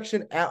student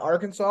section at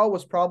Arkansas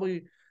was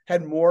probably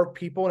had more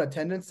people in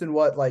attendance than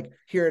what like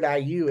here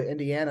at IU at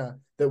Indiana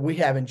that we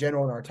have in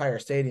general in our entire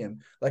stadium.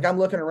 Like I'm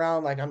looking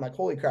around, like I'm like,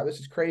 holy crap, this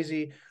is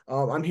crazy.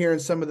 I'm hearing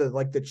some of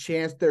the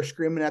chants they're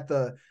screaming at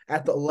the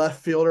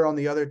left fielder on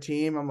the other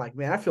team. I'm like,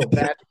 man, I feel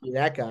bad to be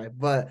that guy,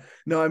 but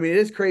no, I mean it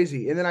is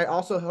crazy. And then I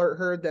also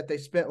heard that they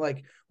spent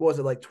like what was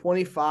it like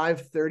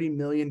 25-30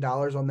 million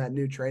dollars on that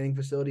new training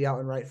facility out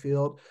in right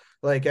field.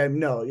 Like I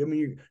no, I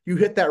mean you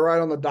hit that right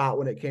on the dot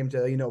when it came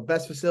to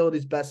best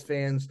facilities, best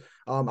fans.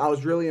 I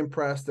was really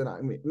impressed,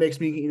 and it makes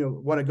me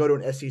want to go to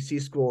an SEC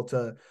school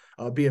to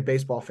be a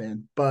baseball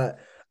fan. But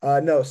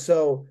no,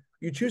 so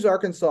you choose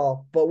Arkansas,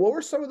 but what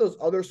were some of those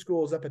other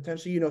schools that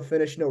potentially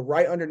finish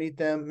right underneath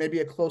them, maybe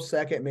a close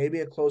second, maybe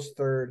a close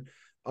third?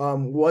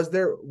 Was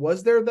there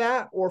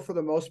that, or for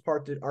the most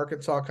part, did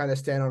Arkansas kind of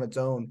stand on its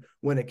own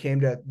when it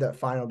came to that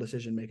final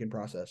decision making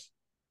process?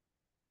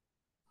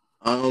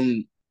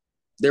 Um,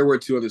 there were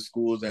two other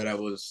schools that I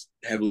was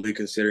heavily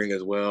considering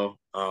as well.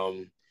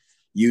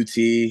 UT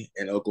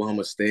and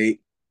Oklahoma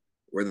State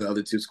were the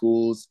other two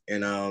schools,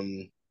 and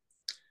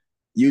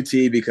UT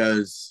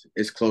because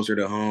it's closer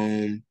to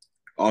home.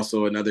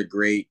 Also another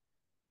great,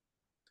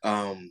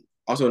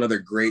 also another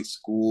great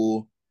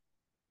school,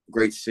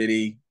 great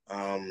city,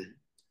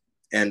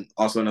 and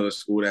also another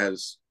school that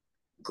has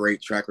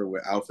great track record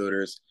with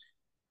outfielders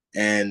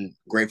and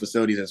great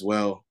facilities as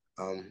well.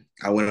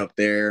 I went up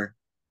there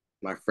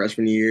my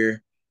freshman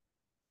year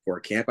for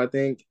a camp, I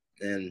think,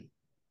 and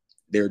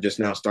they're just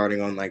now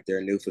starting on like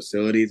their new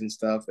facilities and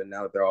stuff. And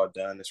now that they're all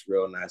done, it's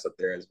real nice up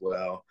there as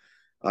well.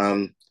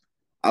 Um,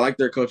 I like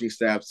their coaching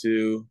staff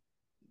too,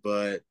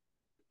 but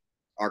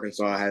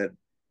Arkansas had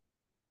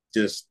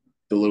just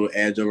the little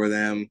edge over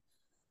them.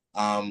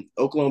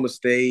 Oklahoma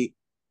State,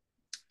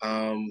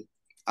 um,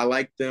 I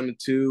like them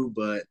too,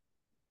 but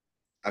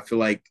I feel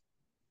like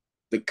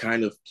the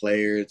kind of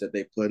players that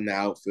they put in the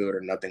outfield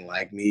are nothing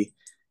like me,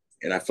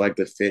 and I feel like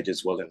the fit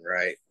just wasn't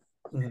right.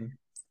 Mm-hmm.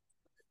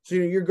 So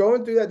you're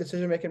going through that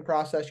decision making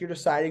process. You're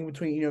deciding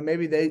between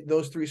maybe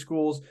those three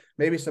schools,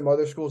 maybe some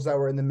other schools that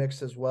were in the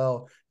mix as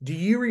well. Do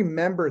you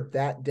remember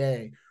that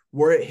day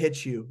where it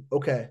hit you?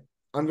 Okay,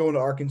 I'm going to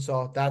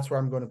Arkansas. That's where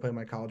I'm going to play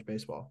my college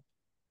baseball.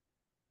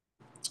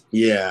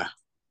 Yeah.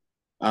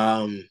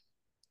 Um,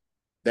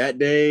 that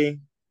day, I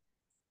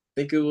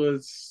think it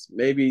was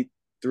maybe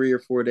 3 or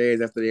 4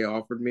 days after they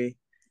offered me.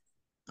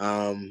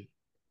 Um,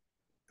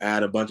 I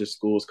had a bunch of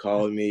schools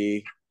calling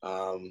me,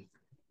 um,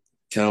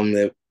 telling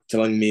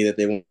me that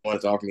they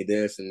wanted to offer me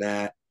this and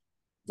that,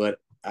 but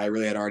I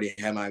really had already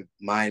had my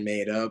mind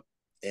made up,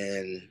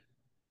 and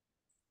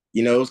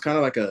it was kind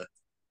of like a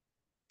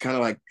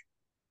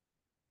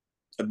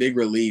big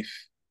relief.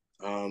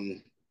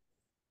 Um,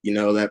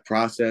 that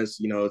process,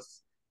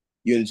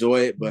 you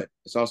enjoy it, but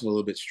it's also a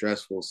little bit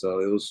stressful. So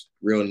it was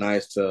real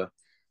nice to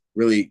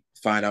really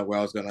find out where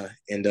I was gonna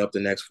end up the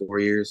next 4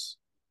 years.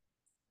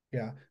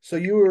 Yeah. So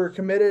you were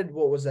committed,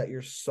 what was that,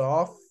 your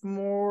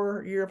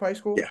sophomore year of high Yeah.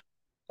 school?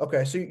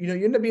 Okay. So, you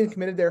end up being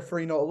committed there for,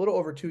 a little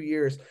over 2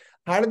 years.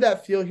 How did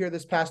that feel here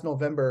this past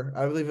November?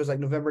 I believe it was like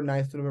November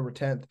 9th to November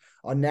 10th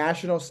on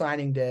National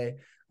Signing Day.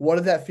 What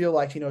did that feel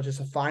like, just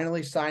to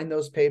finally sign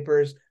those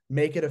papers,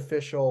 make it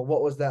official?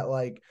 What was that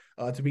like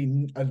to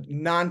be a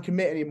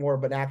non-commit anymore,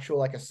 but actual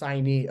like a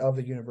signee of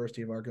the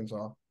University of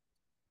Arkansas?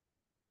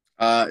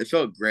 It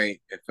felt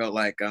great. It felt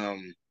like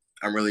I'm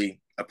really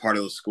a part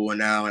of the school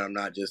now, and I'm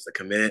not just a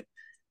commit.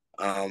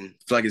 I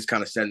feel like it's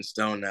kind of set in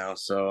stone now.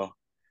 So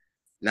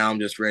now I'm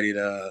just ready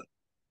to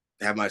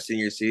have my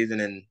senior season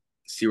and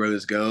see where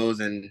this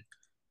goes, and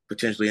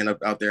potentially end up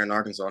out there in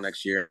Arkansas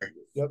next year.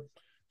 Yep.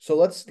 So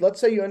let's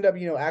say you end up,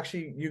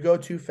 actually you go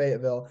to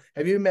Fayetteville.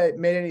 Have you made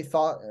any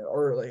thought,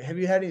 or like, have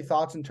you had any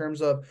thoughts in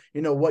terms of,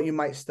 what you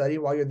might study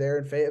while you're there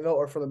in Fayetteville,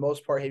 or for the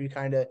most part, have you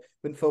kind of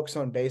been focused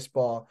on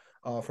baseball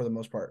for the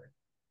most part?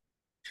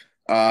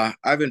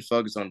 I've been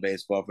focused on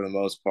baseball for the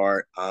most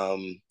part.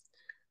 I'm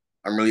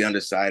really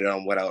undecided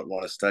on what I would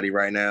want to study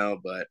right now,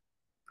 but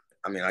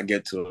I mean, I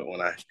get to it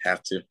when I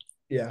have to.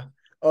 Yeah.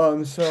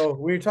 So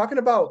we're talking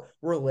about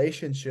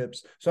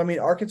relationships. So I mean,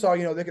 Arkansas,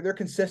 they're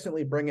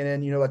consistently bringing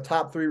in, a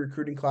top three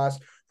recruiting class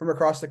from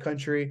across the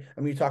country.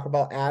 I mean, you talk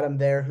about Adam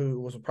there, who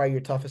was probably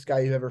your toughest guy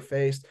you've ever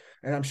faced,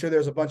 and I'm sure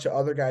there's a bunch of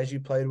other guys you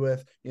played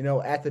with,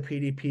 at the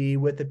PDP,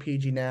 with the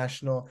PG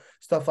National,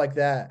 stuff like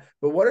that.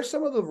 But what are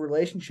some of the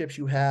relationships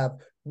you have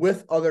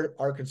with other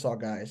Arkansas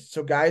guys?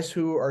 So guys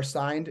who are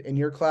signed in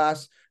your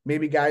class,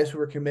 maybe guys who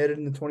are committed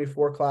in the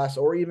 24 class,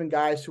 or even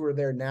guys who are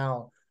there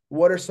now.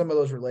 What are some of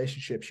those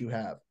relationships you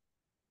have?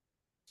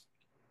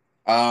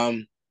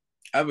 Um,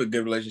 I have a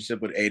good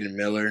relationship with Aiden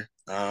Miller.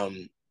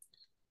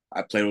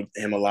 I played with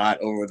him a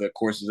lot over the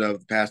courses of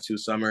the past 2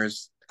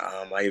 summers.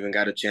 I even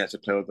got a chance to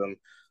play with him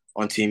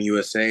on Team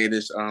USA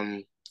this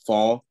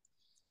fall,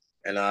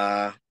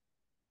 and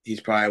he's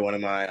probably one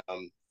of my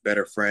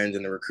better friends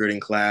in the recruiting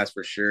class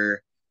for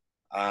sure.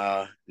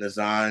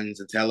 Nazan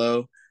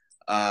Zatello,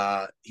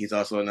 he's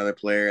also another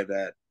player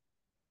that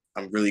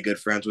I'm really good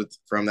friends with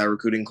from that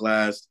recruiting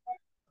class.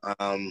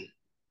 Um,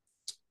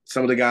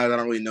 some of the guys I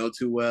don't really know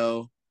too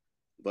well,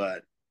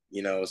 but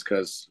it's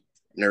because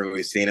I've never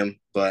really seen him.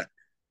 But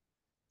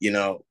you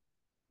know,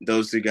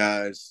 those two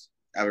guys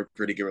I have a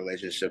pretty good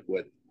relationship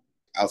with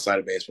outside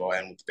of baseball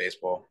and with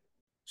baseball.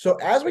 So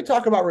as we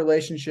talk about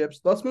relationships,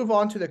 let's move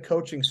on to the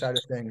coaching side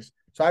of things.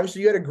 So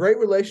obviously you had a great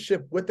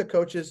relationship with the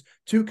coaches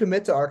to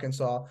commit to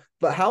Arkansas,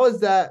 but how has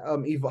that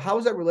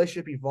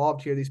relationship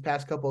evolved here these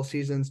past couple of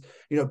seasons?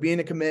 Being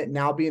a commit,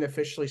 now being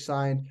officially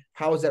signed,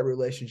 how has that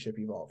relationship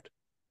evolved?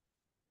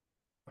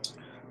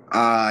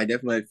 I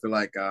definitely feel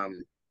like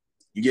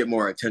you get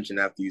more attention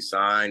after you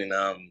sign,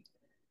 and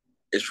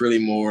it's really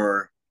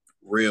more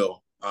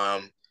real.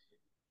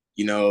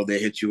 They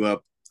hit you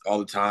up all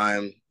the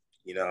time.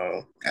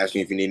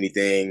 Asking if you need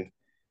anything,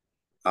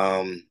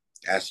 um,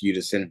 ask you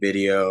to send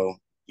video.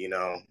 You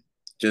know,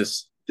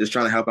 just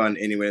trying to help out in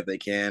any way that they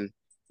can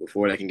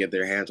before they can get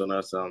their hands on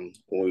us. When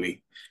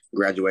we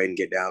graduate and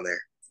get down there.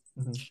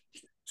 Mm-hmm.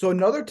 So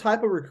another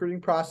type of recruiting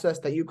process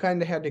that you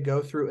kind of had to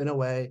go through in a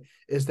way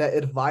is that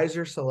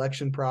advisor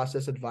selection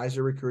process,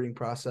 advisor recruiting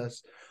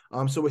process.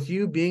 So with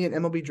you being an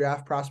MLB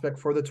draft prospect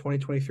for the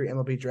 2023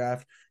 MLB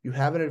draft, you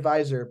have an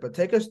advisor, but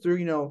take us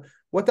through,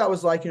 what that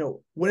was like,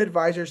 when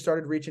advisors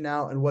started reaching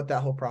out and what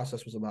that whole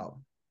process was about.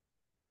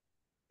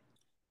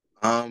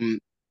 Um,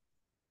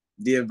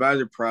 the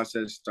advisor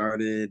process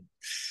started,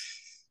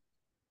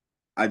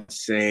 I'd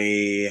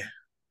say,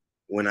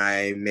 when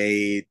I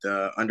made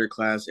the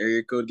underclass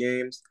area code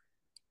games.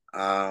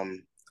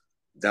 Um,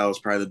 that was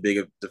probably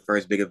the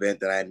first big event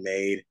that I had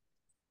made,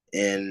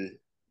 and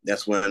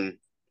that's when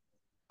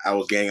I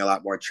was getting a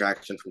lot more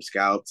traction from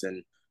scouts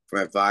and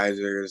from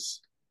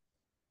advisors.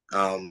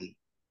 Um,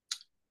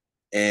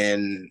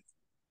 and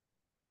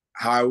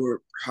how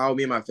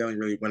me and my family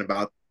really went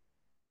about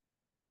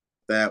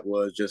that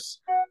was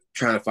just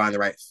trying to find the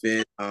right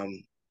fit.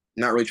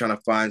 Not really trying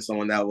to find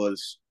someone that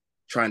was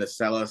trying to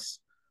sell us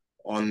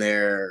on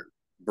their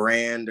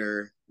brand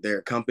or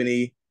their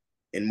company,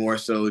 and more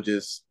so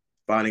just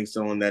finding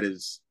someone that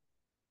is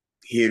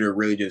here to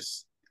really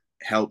just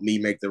help me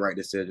make the right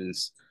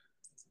decisions.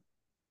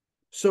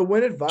 So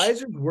when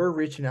advisors were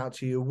reaching out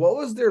to you, what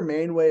was their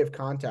main way of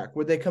contact?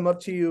 Would they come up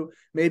to you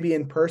maybe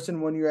in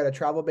person when you're at a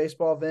travel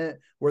baseball event?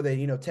 Were they,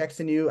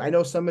 texting you? I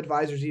know some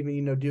advisors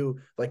even, do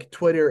like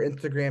Twitter,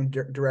 Instagram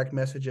direct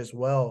message as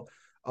well.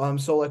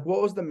 So like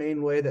what was the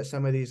main way that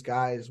some of these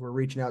guys were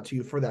reaching out to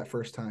you for that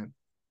first time?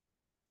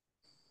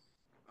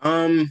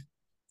 Um,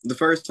 the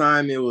first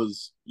time it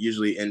was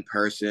usually in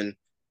person.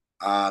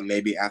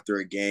 Maybe after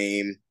a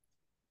game,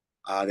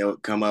 they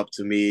would come up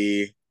to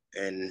me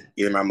and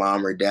either my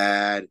mom or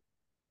dad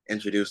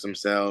introduce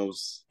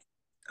themselves,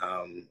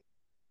 um,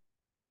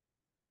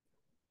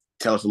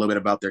 tell us a little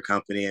bit about their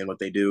company and what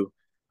they do,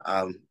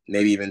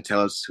 maybe even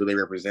tell us who they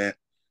represent.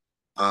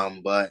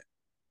 But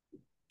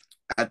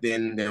at the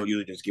end, they'll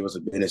usually just give us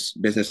a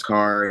business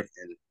card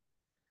and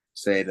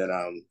say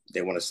that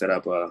they want to set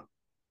up a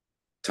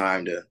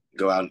time to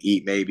go out and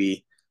eat,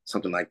 maybe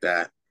something like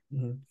that.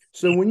 Mm-hmm.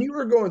 So when you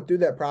were going through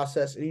that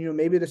process and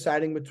maybe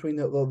deciding between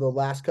the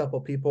last couple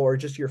people or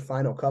just your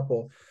final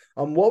couple,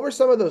 what were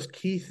some of those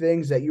key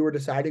things that you were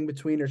deciding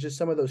between, or just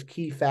some of those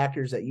key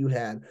factors that you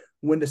had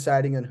when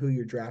deciding on who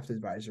your draft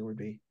advisor would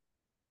be?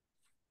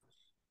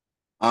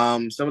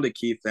 Some of the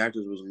key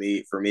factors was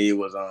me for me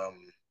was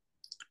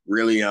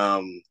really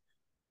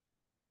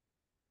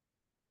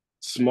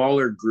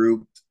smaller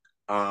group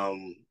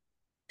um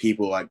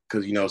people, like,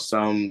 because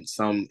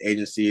some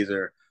agencies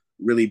are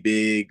really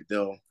big.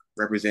 They'll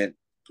represent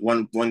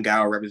one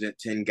guy will represent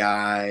 10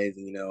 guys,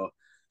 and you're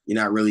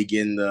not really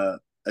getting the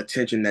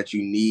attention that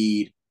you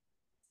need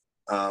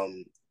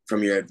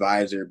from your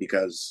advisor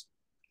because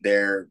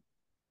they're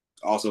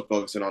also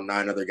focusing on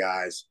 9 other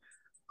guys.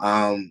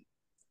 um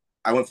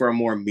I went for a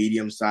more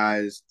medium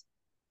sized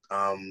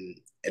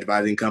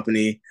advising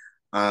company.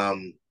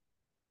 um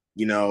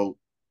you know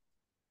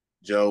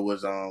Joe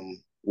was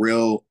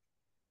real.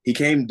 He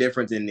came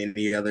different than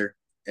any other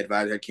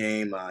advisor that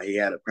came. He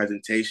had a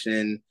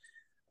presentation.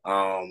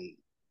 Um,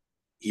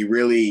 he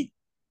really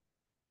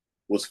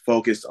was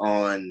focused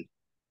on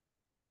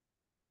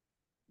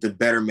the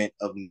betterment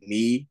of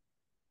me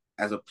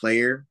as a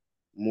player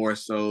more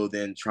so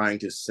than trying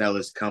to sell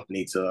his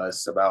company to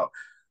us about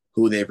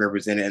who they've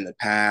represented in the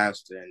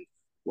past and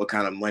what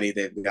kind of money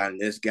they've gotten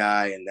this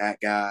guy and that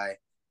guy.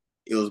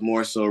 It was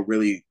more so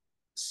really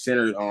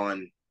centered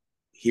on,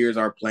 here's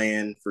our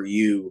plan for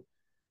you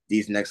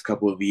these next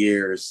couple of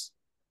years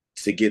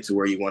to get to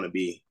where you want to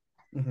be.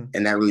 Mm-hmm.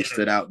 And that really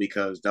stood out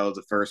because that was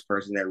the first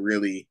person that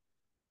really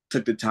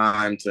took the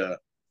time to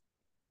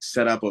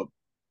set up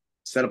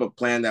a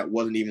plan that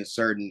wasn't even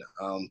certain.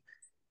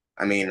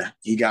 I mean,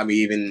 he got me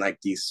even like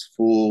these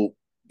full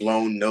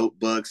blown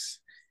notebooks,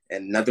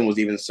 and nothing was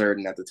even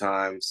certain at the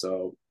time.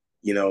 So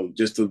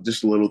just the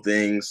little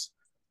things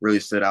really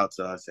stood out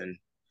to us, and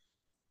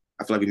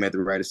I feel like we made the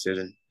right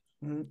decision.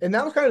 And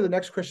that was kind of the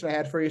next question I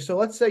had for you. So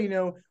let's say,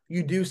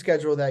 you do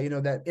schedule that,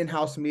 that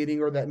in-house meeting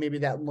or that maybe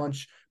that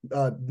lunch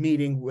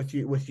meeting with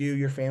you,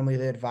 your family,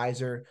 the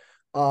advisor.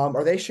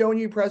 Are they showing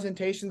you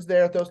presentations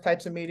there at those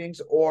types of meetings?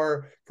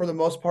 Or for the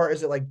most part,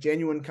 is it like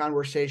genuine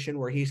conversation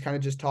where he's kind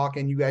of just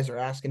talking, you guys are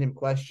asking him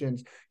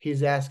questions,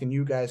 he's asking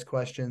you guys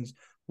questions?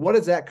 What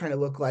does that kind of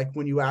look like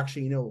when you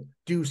actually,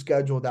 do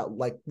schedule that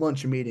like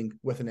lunch meeting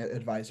with an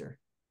advisor?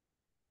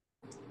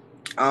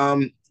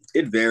 Um,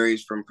 it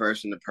varies from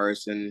person to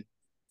person.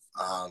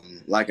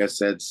 Like I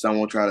said, some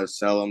will try to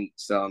sell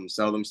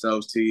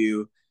themselves to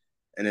you,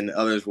 and then the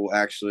others will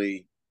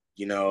actually,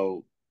 you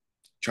know,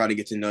 try to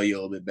get to know you a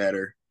little bit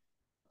better.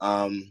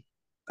 Um,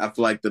 I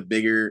feel like the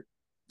bigger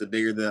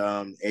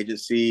the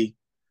agency,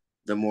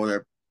 the more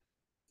they're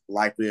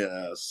likely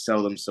to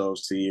sell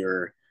themselves to you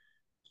or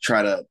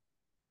try to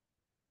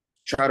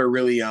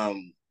really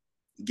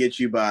get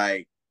you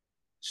by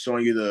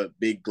showing you the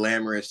big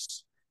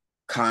glamorous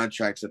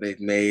contracts that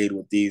they've made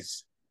with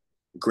these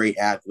great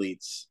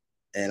athletes,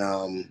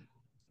 and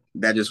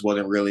that just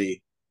wasn't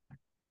really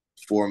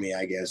for me,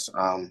 I guess.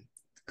 I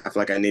feel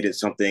like I needed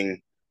something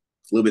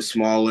a little bit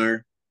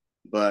smaller,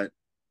 but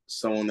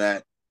someone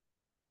that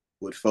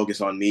would focus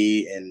on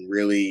me and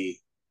really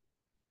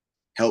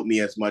help me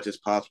as much as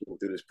possible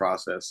through this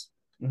process.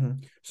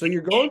 Mm-hmm. So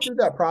you're going through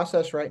that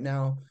process right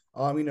now.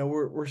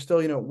 We're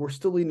still, we're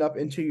still leading up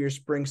into your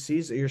spring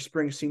season, your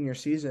spring senior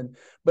season.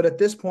 But at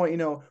this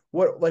point,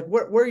 where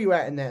are you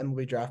at in that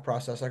MLB draft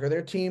process? Like, are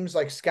there teams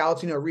like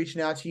scouts,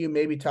 reaching out to you,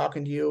 maybe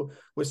talking to you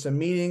with some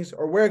meetings,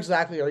 or where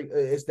exactly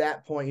is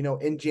that point,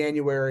 in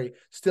January,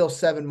 still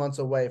 7 months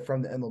away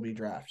from the MLB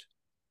draft?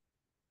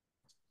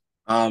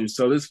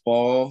 So this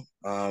fall,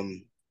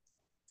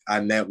 I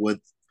met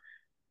with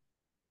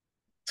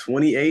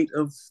 28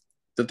 of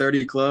the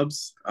 30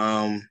 clubs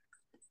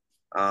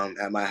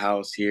at my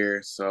house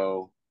here.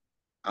 So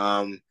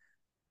um,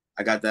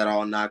 I got that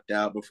all knocked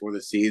out before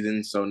the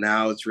season. So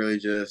now it's really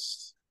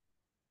just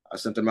I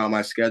sent them out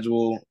my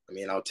schedule. I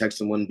mean, I'll text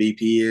them when BP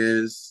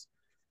is,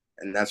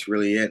 and that's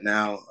really it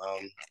now.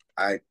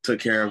 I took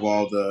care of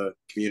all the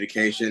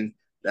communication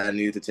that I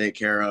needed to take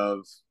care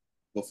of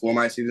before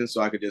my season,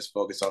 so I could just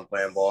focus on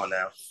playing ball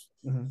now.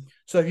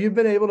 So have you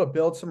been able to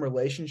build some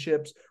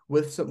relationships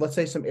with some, let's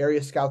say, some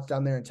area scouts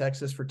down there in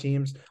Texas for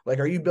teams? Like,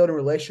 are you building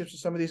relationships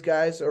with some of these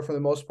guys, or for the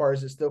most part,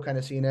 is it still kind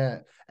of seen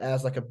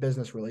as like a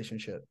business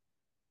relationship?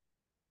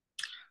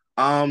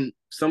 Some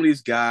of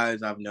these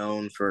guys I've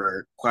known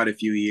for quite a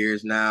few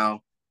years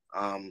now.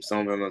 Some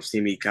of them have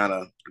seen me kind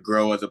of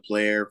grow as a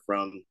player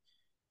from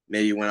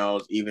maybe when I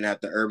was even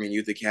at the Urban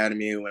Youth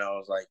Academy when I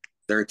was like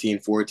 13,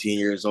 14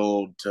 years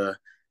old to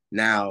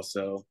now.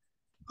 So,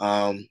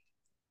 um,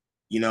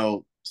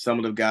 some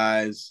of the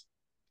guys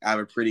I have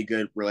a pretty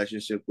good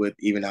relationship with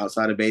even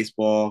outside of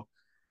baseball.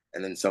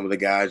 And then some of the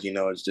guys,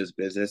 it's just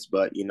business,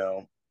 but,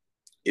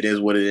 it is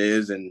what it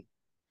is. And,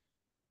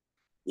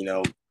 you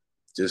know,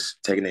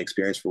 just taking the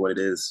experience for what it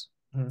is.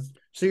 Mhm.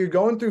 So you're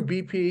going through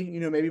BP,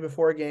 maybe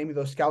before a game,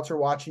 those scouts are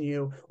watching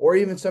you, or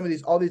even some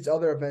of all these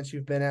other events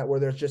you've been at where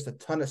there's just a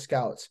ton of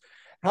scouts.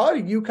 How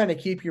do you kind of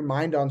keep your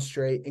mind on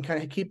straight and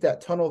kind of keep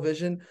that tunnel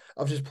vision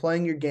of just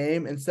playing your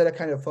game instead of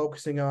kind of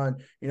focusing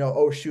on,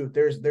 oh shoot,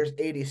 there's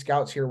 80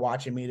 scouts here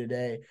watching me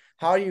today.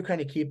 How do you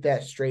kind of keep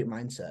that straight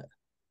mindset?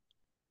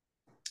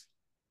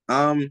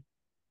 Um,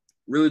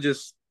 Really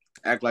just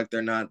act like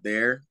they're not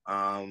there.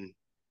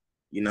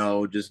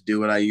 Just do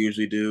what I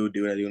usually do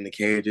what I do in the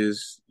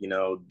cages,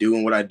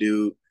 doing what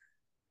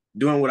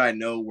I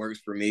know works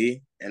for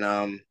me.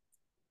 And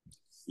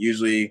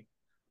usually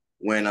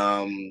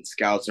when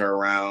scouts are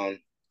around,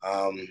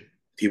 um,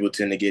 people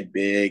tend to get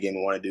big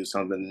and want to do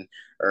something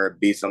or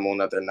be someone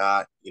that they're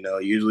not.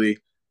 Usually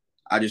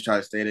I just try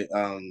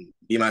to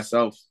be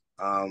myself.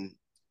 Um,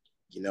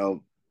 you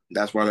know,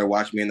 that's why they're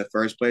watching me in the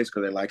first place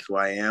because they like who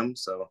I am.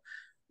 So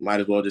might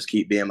as well just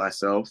keep being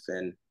myself,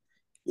 and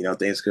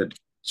things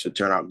should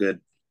turn out good.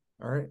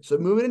 All right. So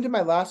moving into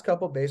my last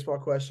couple baseball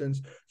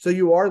questions. So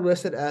you are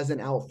listed as an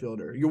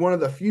outfielder. You're one of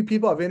the few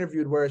people I've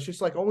interviewed where it's just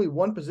like only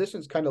one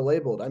position is kind of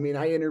labeled. I mean,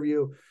 I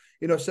interview,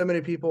 so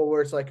many people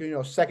where it's like,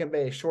 second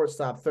base,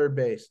 shortstop, third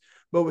base.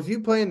 But with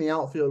you playing the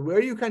outfield, where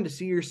do you kind of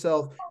see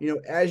yourself,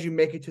 as you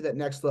make it to that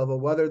next level,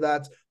 whether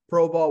that's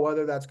pro ball,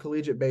 whether that's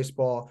collegiate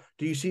baseball?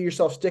 Do you see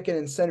yourself sticking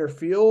in center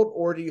field,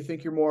 or do you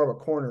think you're more of a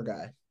corner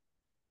guy?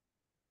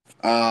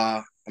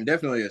 I'm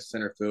definitely a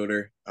center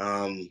fielder.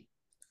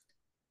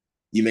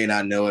 You may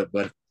not know it,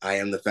 but I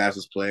am the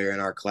fastest player in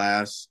our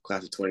class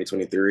of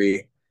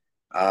 2023.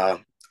 Uh,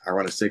 I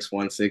run a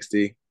 6'1"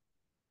 60.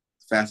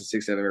 Fastest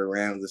six I've ever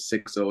ran was a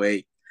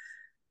 6'08".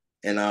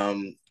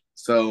 And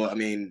so I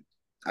mean,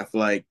 I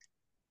feel like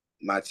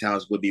my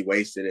talents would be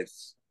wasted if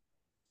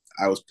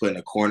I was put in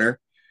a corner.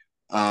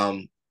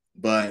 But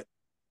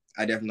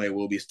I definitely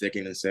will be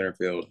sticking in center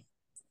field.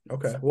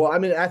 Okay. Well, I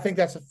mean, I think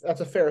that's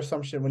a fair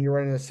assumption when you're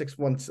running a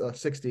 6'1"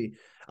 60.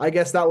 I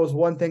guess that was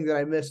one thing that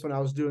I missed when I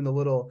was doing the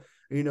little,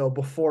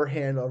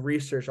 beforehand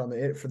research on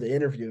for the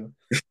interview.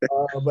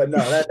 But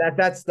no,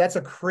 that's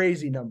a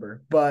crazy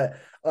number. But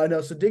no,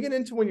 so digging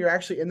into when you're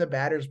actually in the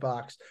batter's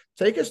box,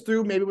 take us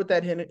through maybe what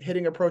that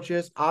hitting approach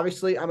is.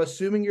 Obviously, I'm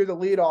assuming you're the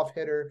leadoff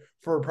hitter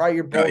for probably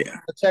your Oh both yeah.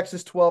 the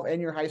Texas 12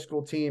 and your high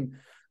school team.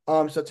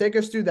 So take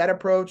us through that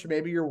approach.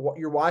 Maybe you're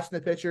watching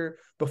the pitcher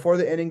before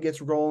the inning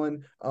gets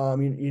rolling.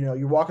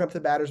 You're walking up to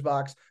the batter's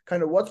box.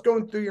 Kind of what's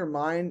going through your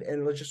mind,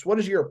 and just what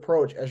is your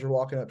approach as you're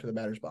walking up to the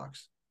batter's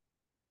box?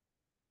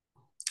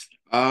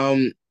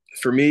 Um,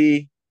 for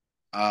me,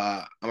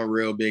 I'm a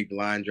real big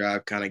line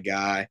drive kind of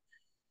guy.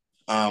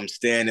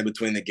 Stand in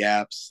between the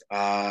gaps,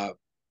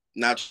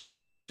 not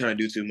trying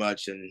to do too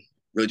much, and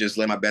really just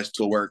let my best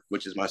tool work,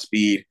 which is my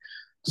speed.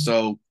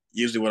 So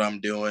usually, what I'm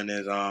doing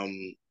is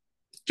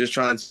just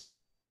trying to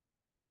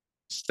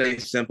stay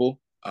simple,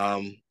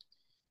 and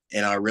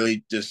I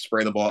really just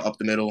spray the ball up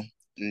the middle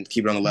and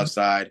keep it on the left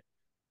side.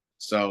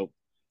 So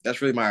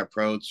that's really my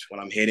approach when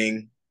I'm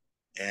hitting,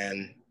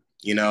 and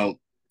you know,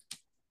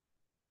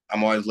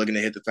 I'm always looking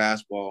to hit the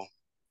fastball.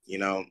 You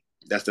know,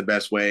 that's the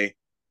best way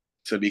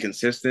to be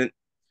consistent.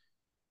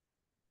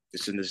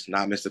 It's to just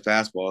not miss the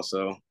fastball.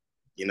 So,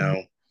 you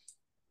know,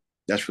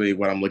 that's really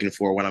what I'm looking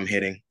for when I'm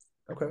hitting.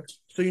 Okay.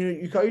 So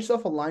you call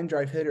yourself a line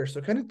drive hitter. So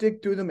kind of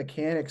dig through the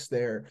mechanics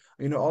there.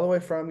 All the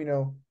way from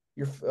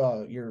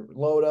your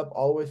load up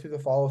all the way through the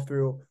follow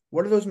through.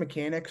 What do those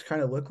mechanics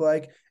kind of look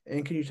like?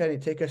 And can you kind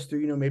of take us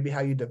through maybe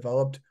how you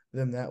developed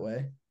them that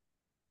way?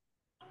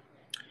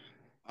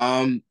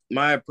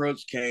 My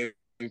approach came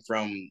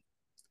from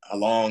a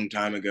long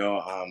time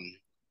ago.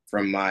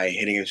 From my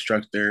hitting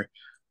instructor,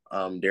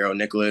 Daryl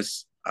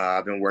Nicholas.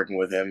 I've been working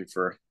with him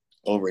for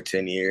over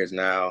 10 years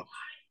now,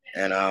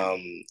 and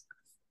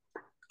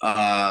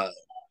uh,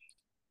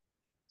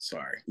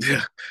 sorry,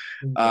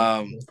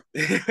 um,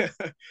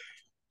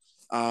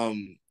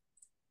 um,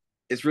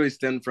 it's really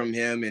stemmed from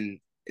him, and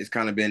it's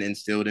kind of been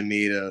instilled in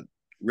me to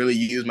really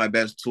use my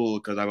best tool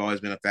because I've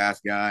always been a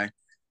fast guy.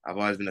 I've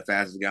always been the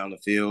fastest guy on the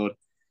field.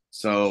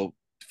 So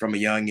from a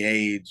young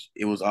age,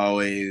 it was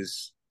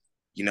always,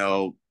 you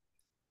know,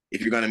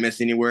 if you're gonna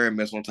miss anywhere,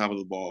 miss on top of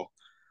the ball.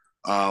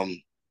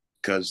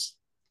 Because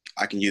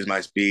I can use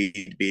my speed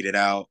to beat it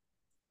out.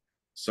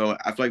 So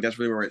I feel like that's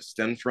really where it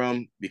stems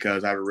from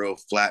because I have a real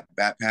flat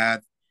bat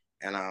path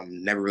and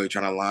I'm never really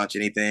trying to launch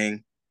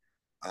anything.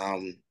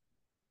 Um,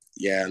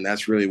 yeah, and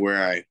that's really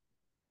where I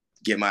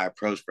get my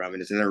approach from,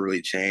 and it's never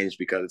really changed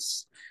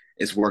because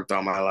it's worked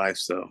all my life.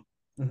 So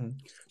Mm-hmm.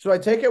 So I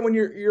take it when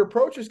your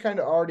approach is kind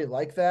of already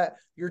like that,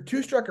 your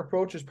two-strike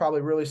approach is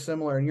probably really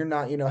similar, and you're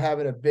not,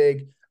 having a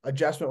big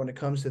adjustment when it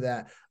comes to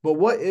that. But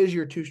what is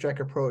your two-strike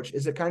approach?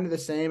 Is it kind of the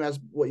same as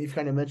what you've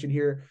kind of mentioned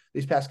here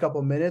these past couple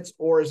of minutes,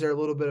 or is there a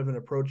little bit of an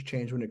approach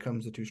change when it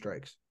comes to two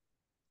strikes?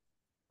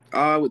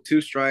 with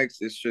two strikes,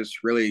 it's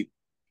just really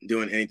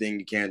doing anything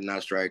you can to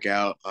not strike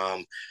out.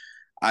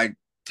 I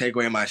take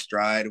away my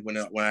stride when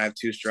I have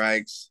two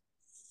strikes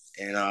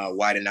and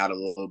widen out a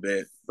little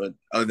bit. But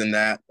other than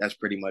that, that's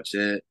pretty much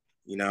it.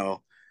 You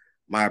know,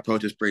 my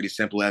approach is pretty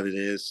simple as it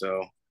is,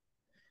 so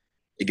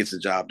it gets the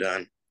job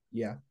done.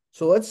 Yeah.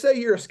 So let's say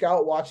you're a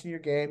scout watching your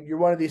game. You're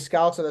one of these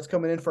scouts that's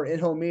coming in for an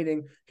in-home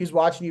meeting. He's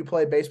watching you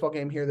play a baseball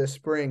game here this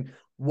spring.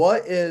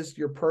 What is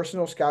your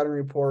personal scouting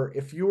report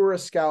if you were a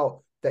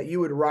scout that you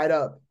would write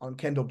up on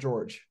Kendall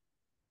George?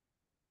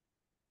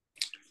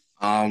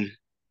 Um,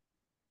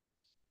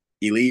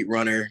 Elite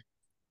runner,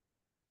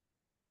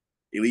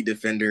 elite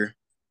defender,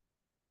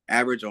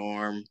 average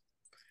arm,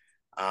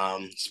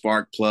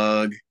 spark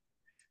plug,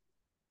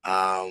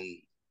 um,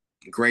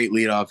 great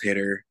leadoff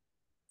hitter,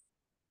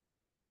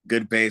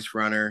 good base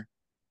runner,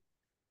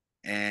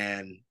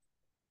 and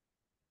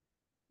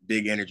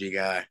big energy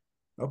guy.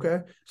 Okay.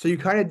 So you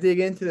kind of dig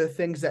into the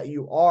things that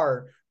you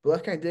are, but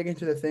let's kind of dig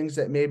into the things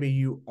that maybe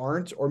you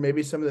aren't, or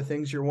maybe some of the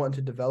things you're wanting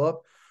to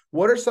develop.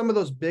 What are some of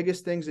those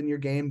biggest things in your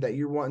game that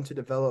you're wanting to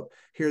develop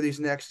here these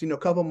next,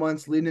 couple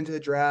months leading into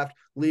the draft,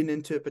 leading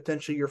into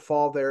potentially your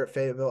fall there at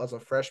Fayetteville as a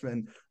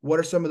freshman?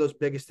 What are some of those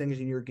biggest things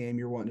in your game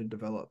you're wanting to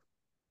develop?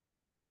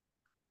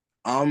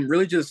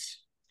 Really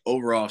just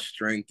overall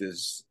strength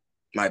is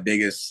my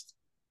biggest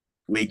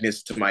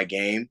weakness to my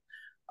game.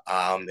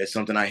 It's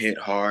something I hit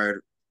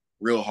hard,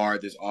 real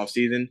hard this off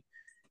season,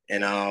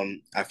 and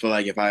I feel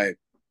like if I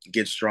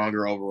get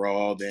stronger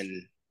overall,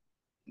 then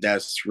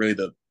that's really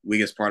the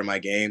weakest part of my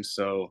game.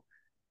 So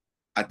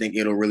I think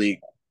it'll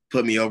really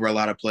put me over a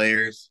lot of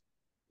players,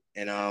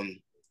 and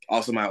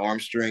also my arm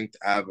strength.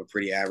 I have a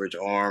pretty average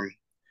arm,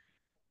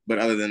 but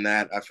other than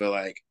that, I feel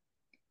like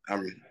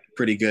I'm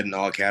pretty good in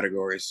all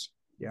categories.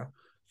 Yeah.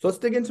 So let's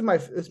dig into my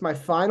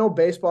final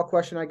baseball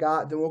question I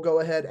got. Then we'll go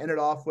ahead end it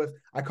off with,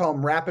 I call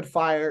them rapid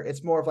fire.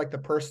 It's more of like the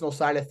personal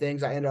side of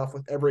things. I end off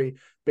with every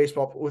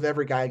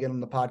guy again on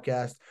the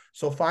podcast.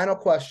 So final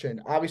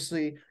question.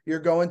 Obviously, you're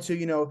going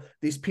to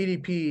these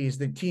PDPs,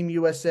 the Team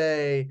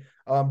USA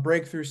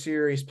Breakthrough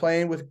Series,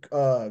 playing with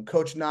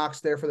Coach Knox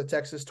there for the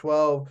Texas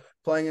 12,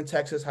 playing in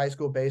Texas high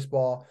school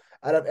baseball.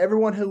 Out of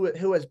everyone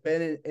who has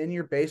been in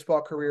your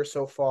baseball career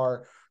so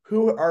far,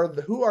 who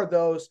are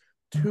those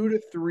 2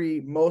 to 3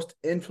 most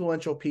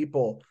influential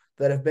people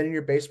that have been in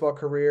your baseball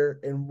career,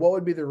 and what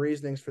would be the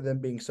reasonings for them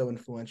being so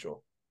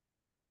influential?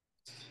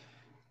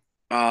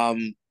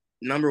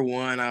 Number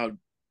one, I would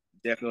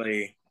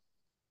definitely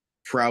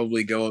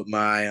probably go with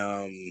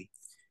my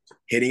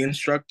hitting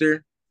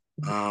instructor.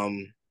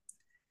 Um,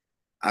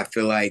 I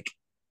feel like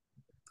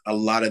a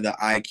lot of the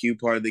IQ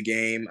part of the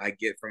game I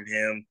get from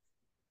him,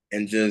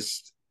 and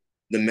just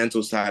the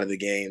mental side of the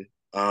game.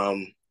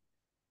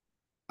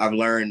 I've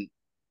learned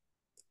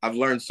I've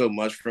learned so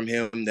much from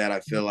him that I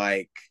feel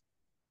like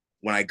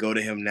when I go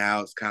to him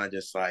now, it's kind of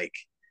just like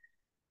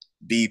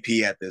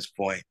BP at this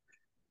point.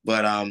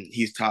 But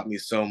he's taught me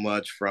so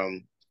much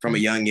from a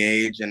young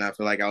age, and I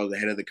feel like I was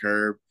ahead of the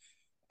curve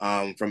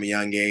from a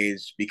young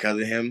age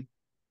because of him.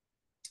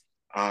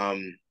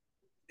 Um,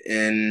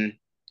 and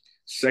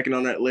second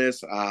on that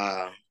list,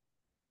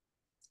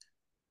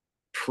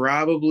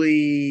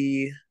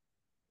 probably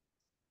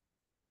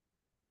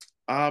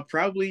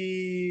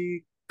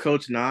probably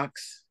Coach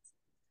Knox.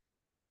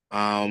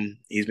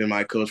 He's been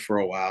my coach for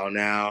a while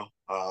now.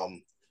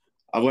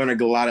 I've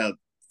learned a lot of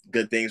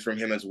good things from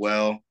him as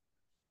well,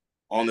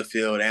 on the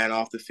field and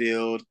off the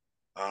field.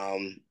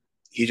 Um,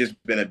 he's just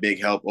been a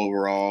big help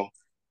overall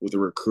with the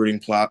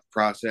recruiting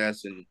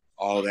process and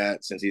all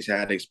that since he's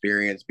had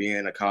experience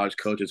being a college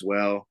coach as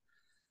well.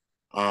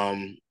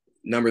 Um,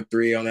 Number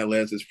three on that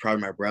list is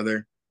probably my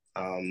brother.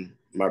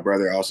 My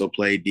brother also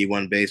played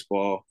D1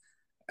 baseball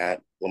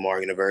at Lamar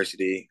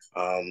University.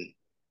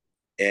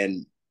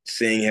 And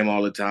seeing him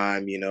all the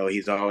time,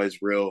 he's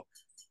always real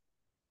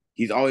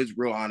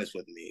honest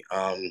with me.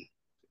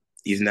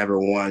 He's never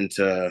one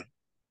to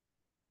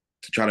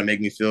try to make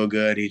me feel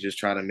good. He's just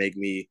trying to make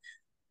me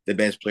the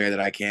best player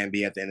that I can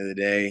be at the end of the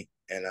day.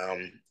 And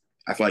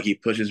I feel like he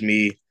pushes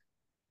me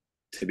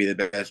to be the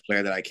best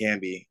player that I can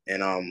be.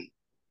 And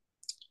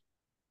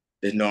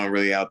there's no one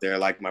really out there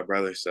like my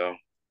brother. So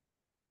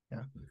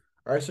Yeah.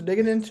 All right. So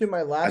digging into my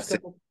I'd last say,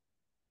 couple.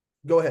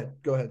 Go ahead.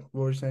 Go ahead.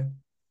 What were you saying?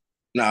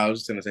 no, I was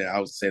just gonna say I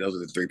would say those are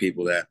the three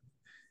people that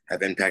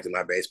have impacted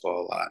my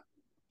baseball a lot.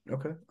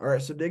 Okay. All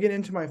right. So digging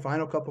into my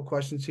final couple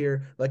questions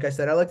here. Like I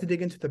said, I like to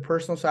dig into the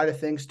personal side of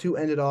things to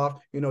end it off,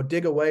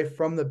 dig away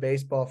from the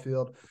baseball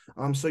field.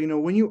 So,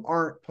 when you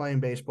aren't playing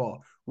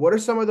baseball, What are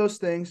some of those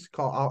things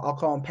I'll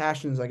call them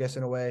passions, I guess,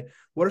 in a way.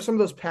 What are some of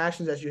those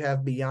passions that you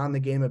have beyond the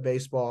game of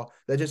baseball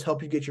that just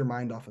help you get your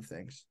mind off of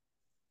things?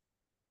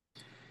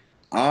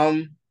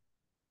 Um,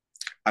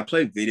 I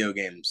play video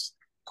games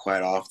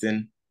quite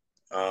often.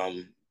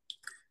 Um,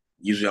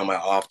 Usually on my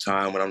off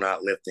time when I'm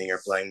not lifting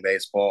or playing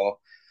baseball.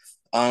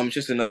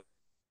 Just another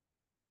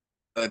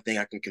thing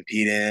I can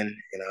compete in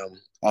and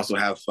also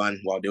have fun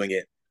while doing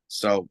it.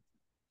 So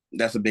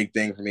that's a big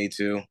thing for me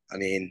too. I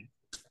mean,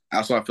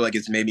 also I feel like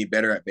it's made me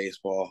better at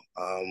baseball.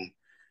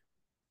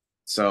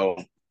 So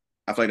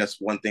I feel like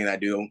that's one thing that I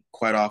do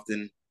quite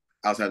often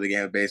outside the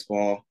game of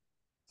baseball.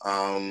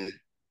 Um,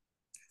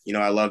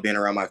 I love being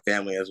around my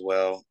family as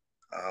well.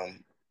 Um,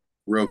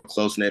 Real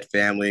close knit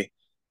family.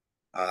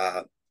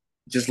 Uh,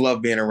 just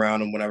love being around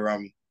them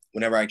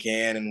whenever I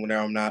can and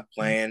whenever I'm not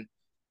playing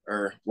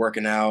or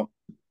working out.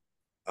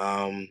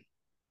 Um,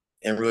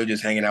 and really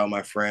just hanging out with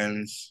my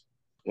friends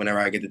whenever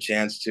I get the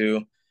chance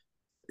to.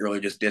 Really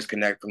just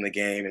disconnect from the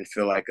game and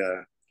feel like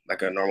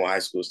a normal high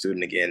school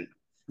student again.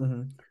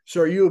 Mm-hmm.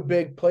 So are you a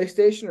big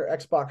PlayStation or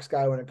Xbox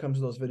guy when it comes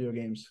to those video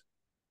games?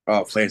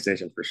 Oh,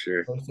 PlayStation for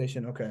sure.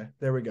 PlayStation. Okay,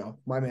 there we go.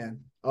 My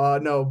man.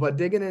 No, but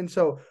digging in.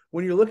 So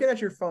when you're looking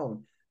at your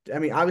phone, I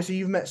mean, obviously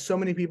you've met so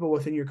many people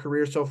within your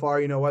career so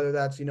far. Whether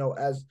that's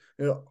as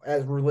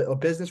a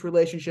business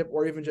relationship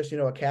or even just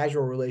a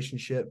casual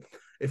relationship.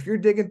 If you're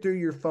digging through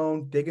your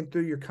phone, digging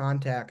through your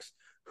contacts,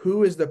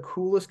 who is the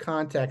coolest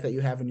contact that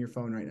you have in your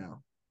phone right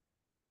now?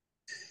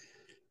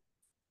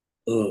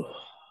 Oh,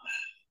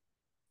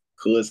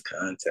 coolest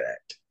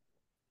contact.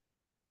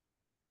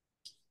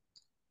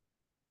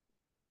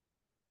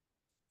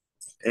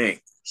 Dang,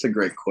 it's a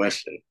great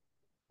question.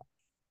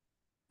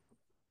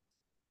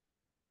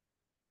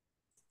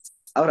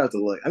 I would have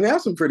to look. I mean, I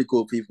have some pretty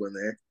cool people in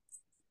there.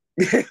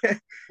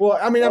 Well,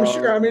 I mean, I'm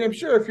sure. I mean, I'm um,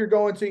 sure if you're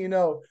going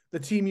to, the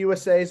Team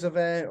USA's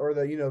event or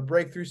the,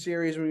 Breakthrough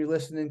Series when you're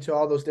listening to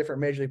all those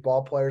different Major League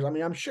ball players, I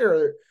mean, I'm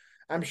sure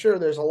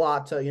there's a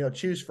lot to,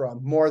 choose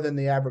from more than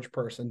the average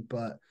person.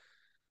 But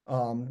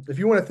if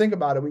you want to think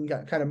about it, we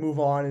can kind of move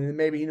on, and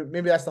maybe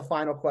maybe that's the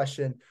final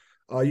question.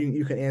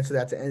 You can answer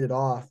that to end it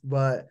off.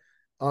 But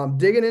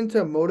digging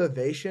into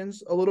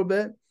motivations a little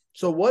bit.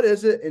 So, what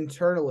is it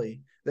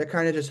internally that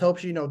kind of just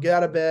helps you, get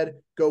out of bed,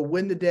 go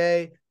win the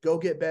day, go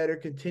get better,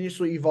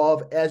 continuously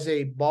evolve as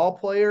a ball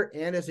player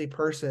and as a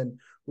person?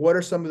 What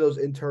are some of those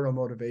internal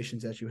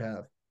motivations that you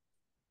have?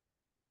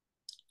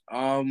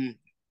 um,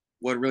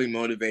 what really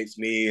motivates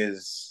me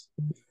is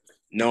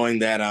knowing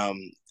that I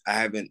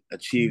haven't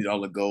achieved all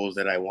the goals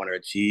that I want to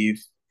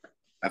achieve.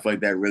 I feel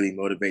like that really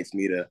motivates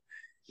me to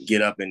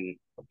get up and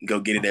go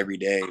get it every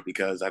day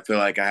because I feel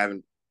like I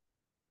haven't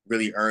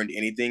really earned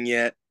anything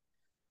yet.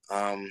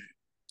 Um,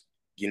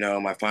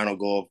 my final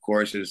goal, of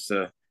course, is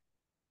to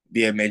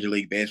be a Major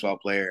League Baseball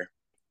player,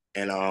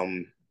 and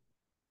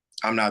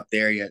I'm not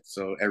there yet.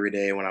 So every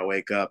day when I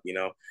wake up,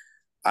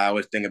 I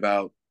always think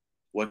about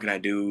what can I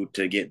do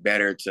to get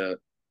better to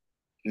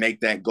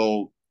make that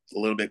goal a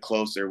little bit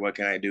closer. What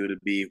can I do to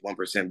be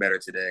 1% better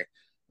today?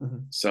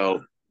 Mhm.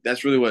 So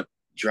that's really what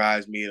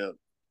drives me to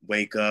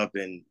wake up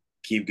and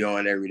keep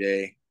going every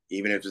day,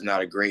 even if it's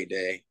not a great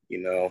day.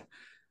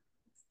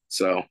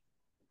 So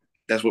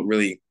that's what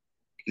really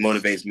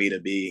motivates me to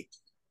be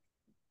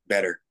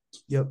better.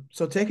 Yep.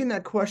 So taking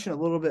that question a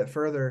little bit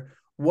further,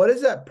 what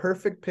does that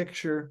perfect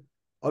picture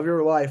of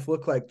your life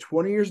look like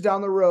 20 years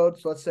down the road?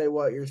 So let's say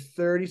you're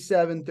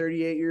 37,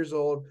 38 years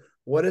old.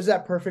 What does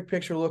that perfect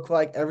picture look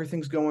like?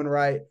 Everything's going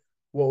right.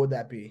 What would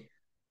that be?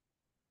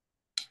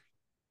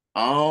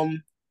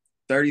 Um,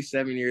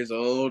 37 years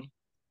old.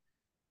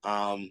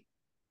 Um,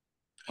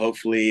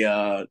 Hopefully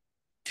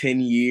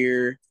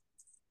 10-year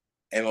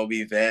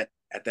MLB vet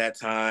at that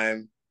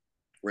time,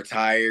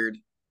 retired,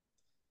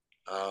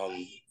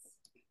 um,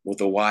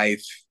 with a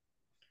wife,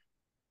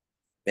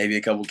 maybe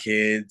a couple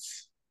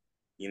kids,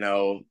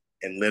 and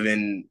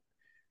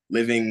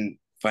living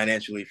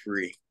financially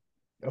free.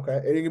 Okay.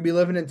 Are you gonna be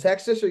living in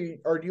Texas,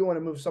 or do you want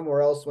to move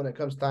somewhere else when it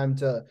comes time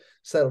to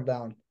settle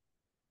down?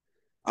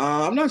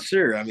 I'm not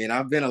sure. I mean,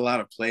 I've been a lot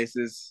of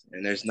places,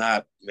 and there's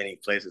not many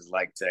places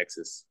like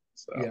Texas.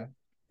 So, Yeah.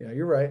 Yeah,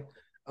 you're right.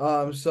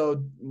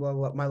 So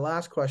my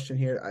last question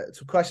here.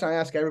 It's a question I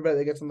ask everybody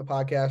that gets on the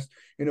podcast.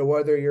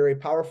 Whether you're a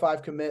Power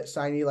Five commit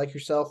signee like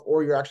yourself,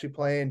 or you're actually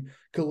playing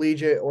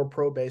collegiate or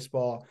pro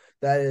baseball.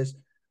 That is,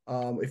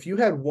 if you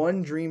had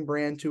one dream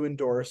brand to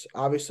endorse,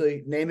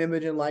 obviously name,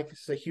 image, and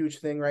likeness is a huge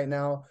thing right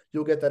now.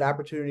 You'll get that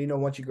opportunity,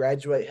 once you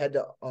graduate, head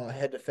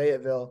to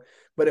Fayetteville.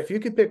 But if you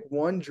could pick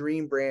one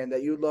dream brand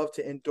that you'd love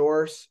to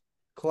endorse,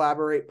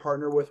 collaborate,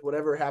 partner with,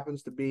 whatever it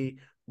happens to be,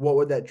 what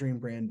would that dream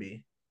brand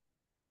be?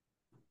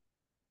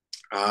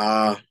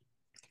 uh,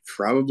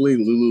 probably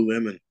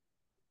Lululemon.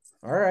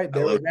 All right, I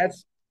there we love.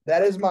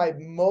 that is my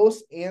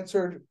most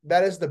answered.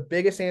 That is the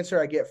biggest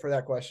answer I get for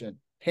that question,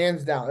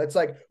 hands down. It's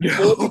like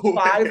No.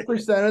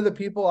 45% of the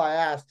people I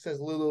ask says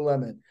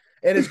Lululemon,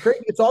 and it's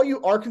crazy. It's all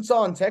you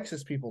Arkansas and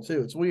Texas people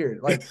too. It's weird.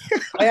 Like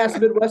I ask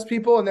Midwest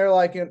people, and they're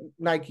like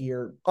Nike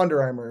or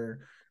Under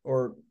Armour.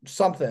 or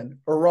something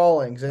or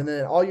Rawlings, and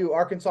then all you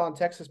Arkansas and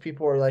Texas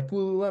people are like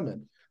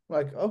Lululemon. I'm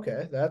like,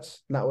 okay,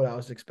 that's not what I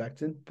was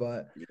expecting,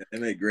 but Yeah, they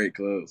make great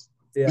clothes.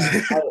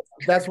 yeah,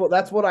 that's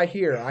what I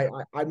hear.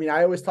 I mean,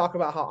 I always talk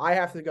about how I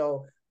have to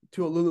go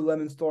to a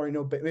Lululemon store,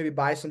 maybe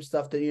buy some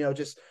stuff to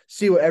just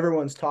see what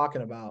everyone's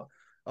talking about.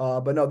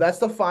 But no, that's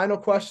the final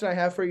question I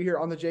have for you here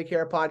on the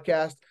JKR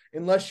podcast.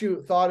 Unless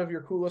you thought of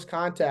your coolest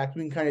contact,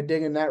 we can kind of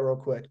dig in that real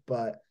quick.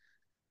 But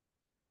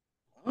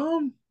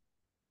Um,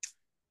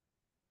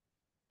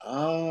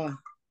 I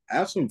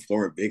have some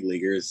former big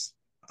leaguers.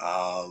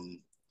 Um,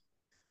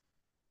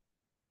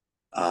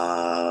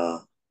 uh,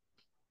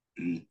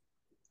 mm,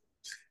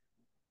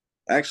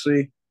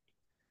 actually,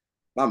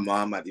 my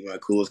mom might be my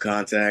coolest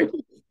contact.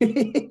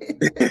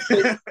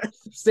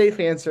 safe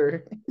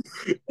answer.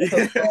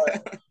 Yeah.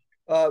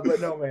 But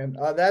no, man,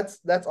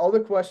 that's all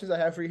the questions I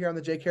have for you here on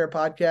the JKR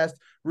podcast.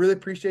 Really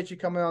appreciate you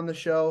coming on the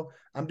show.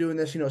 I'm doing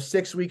this,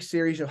 6-week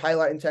series of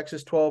highlighting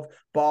Texas 12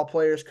 ball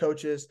players,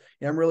 coaches.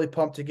 And I'm really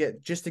pumped to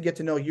get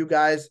to know you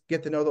guys,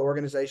 get to know the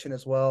organization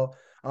as well.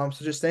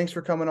 So just thanks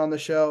for coming on the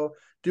show.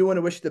 Do want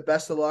to wish you the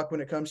best of luck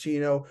when it comes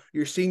to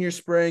your senior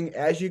spring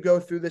as you go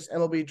through this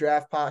MLB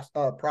draft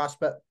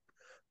prospect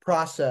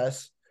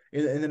process,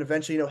 and then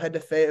eventually head to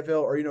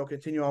Fayetteville or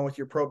continue on with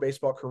your pro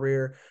baseball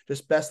career.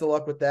 Just best of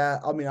luck with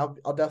that. I mean,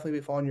 I'll definitely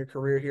be following your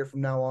career here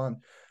from now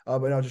on.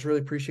 But no, just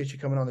really appreciate you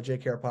coming on the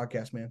JKR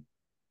podcast, man.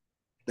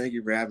 Thank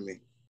you for having me.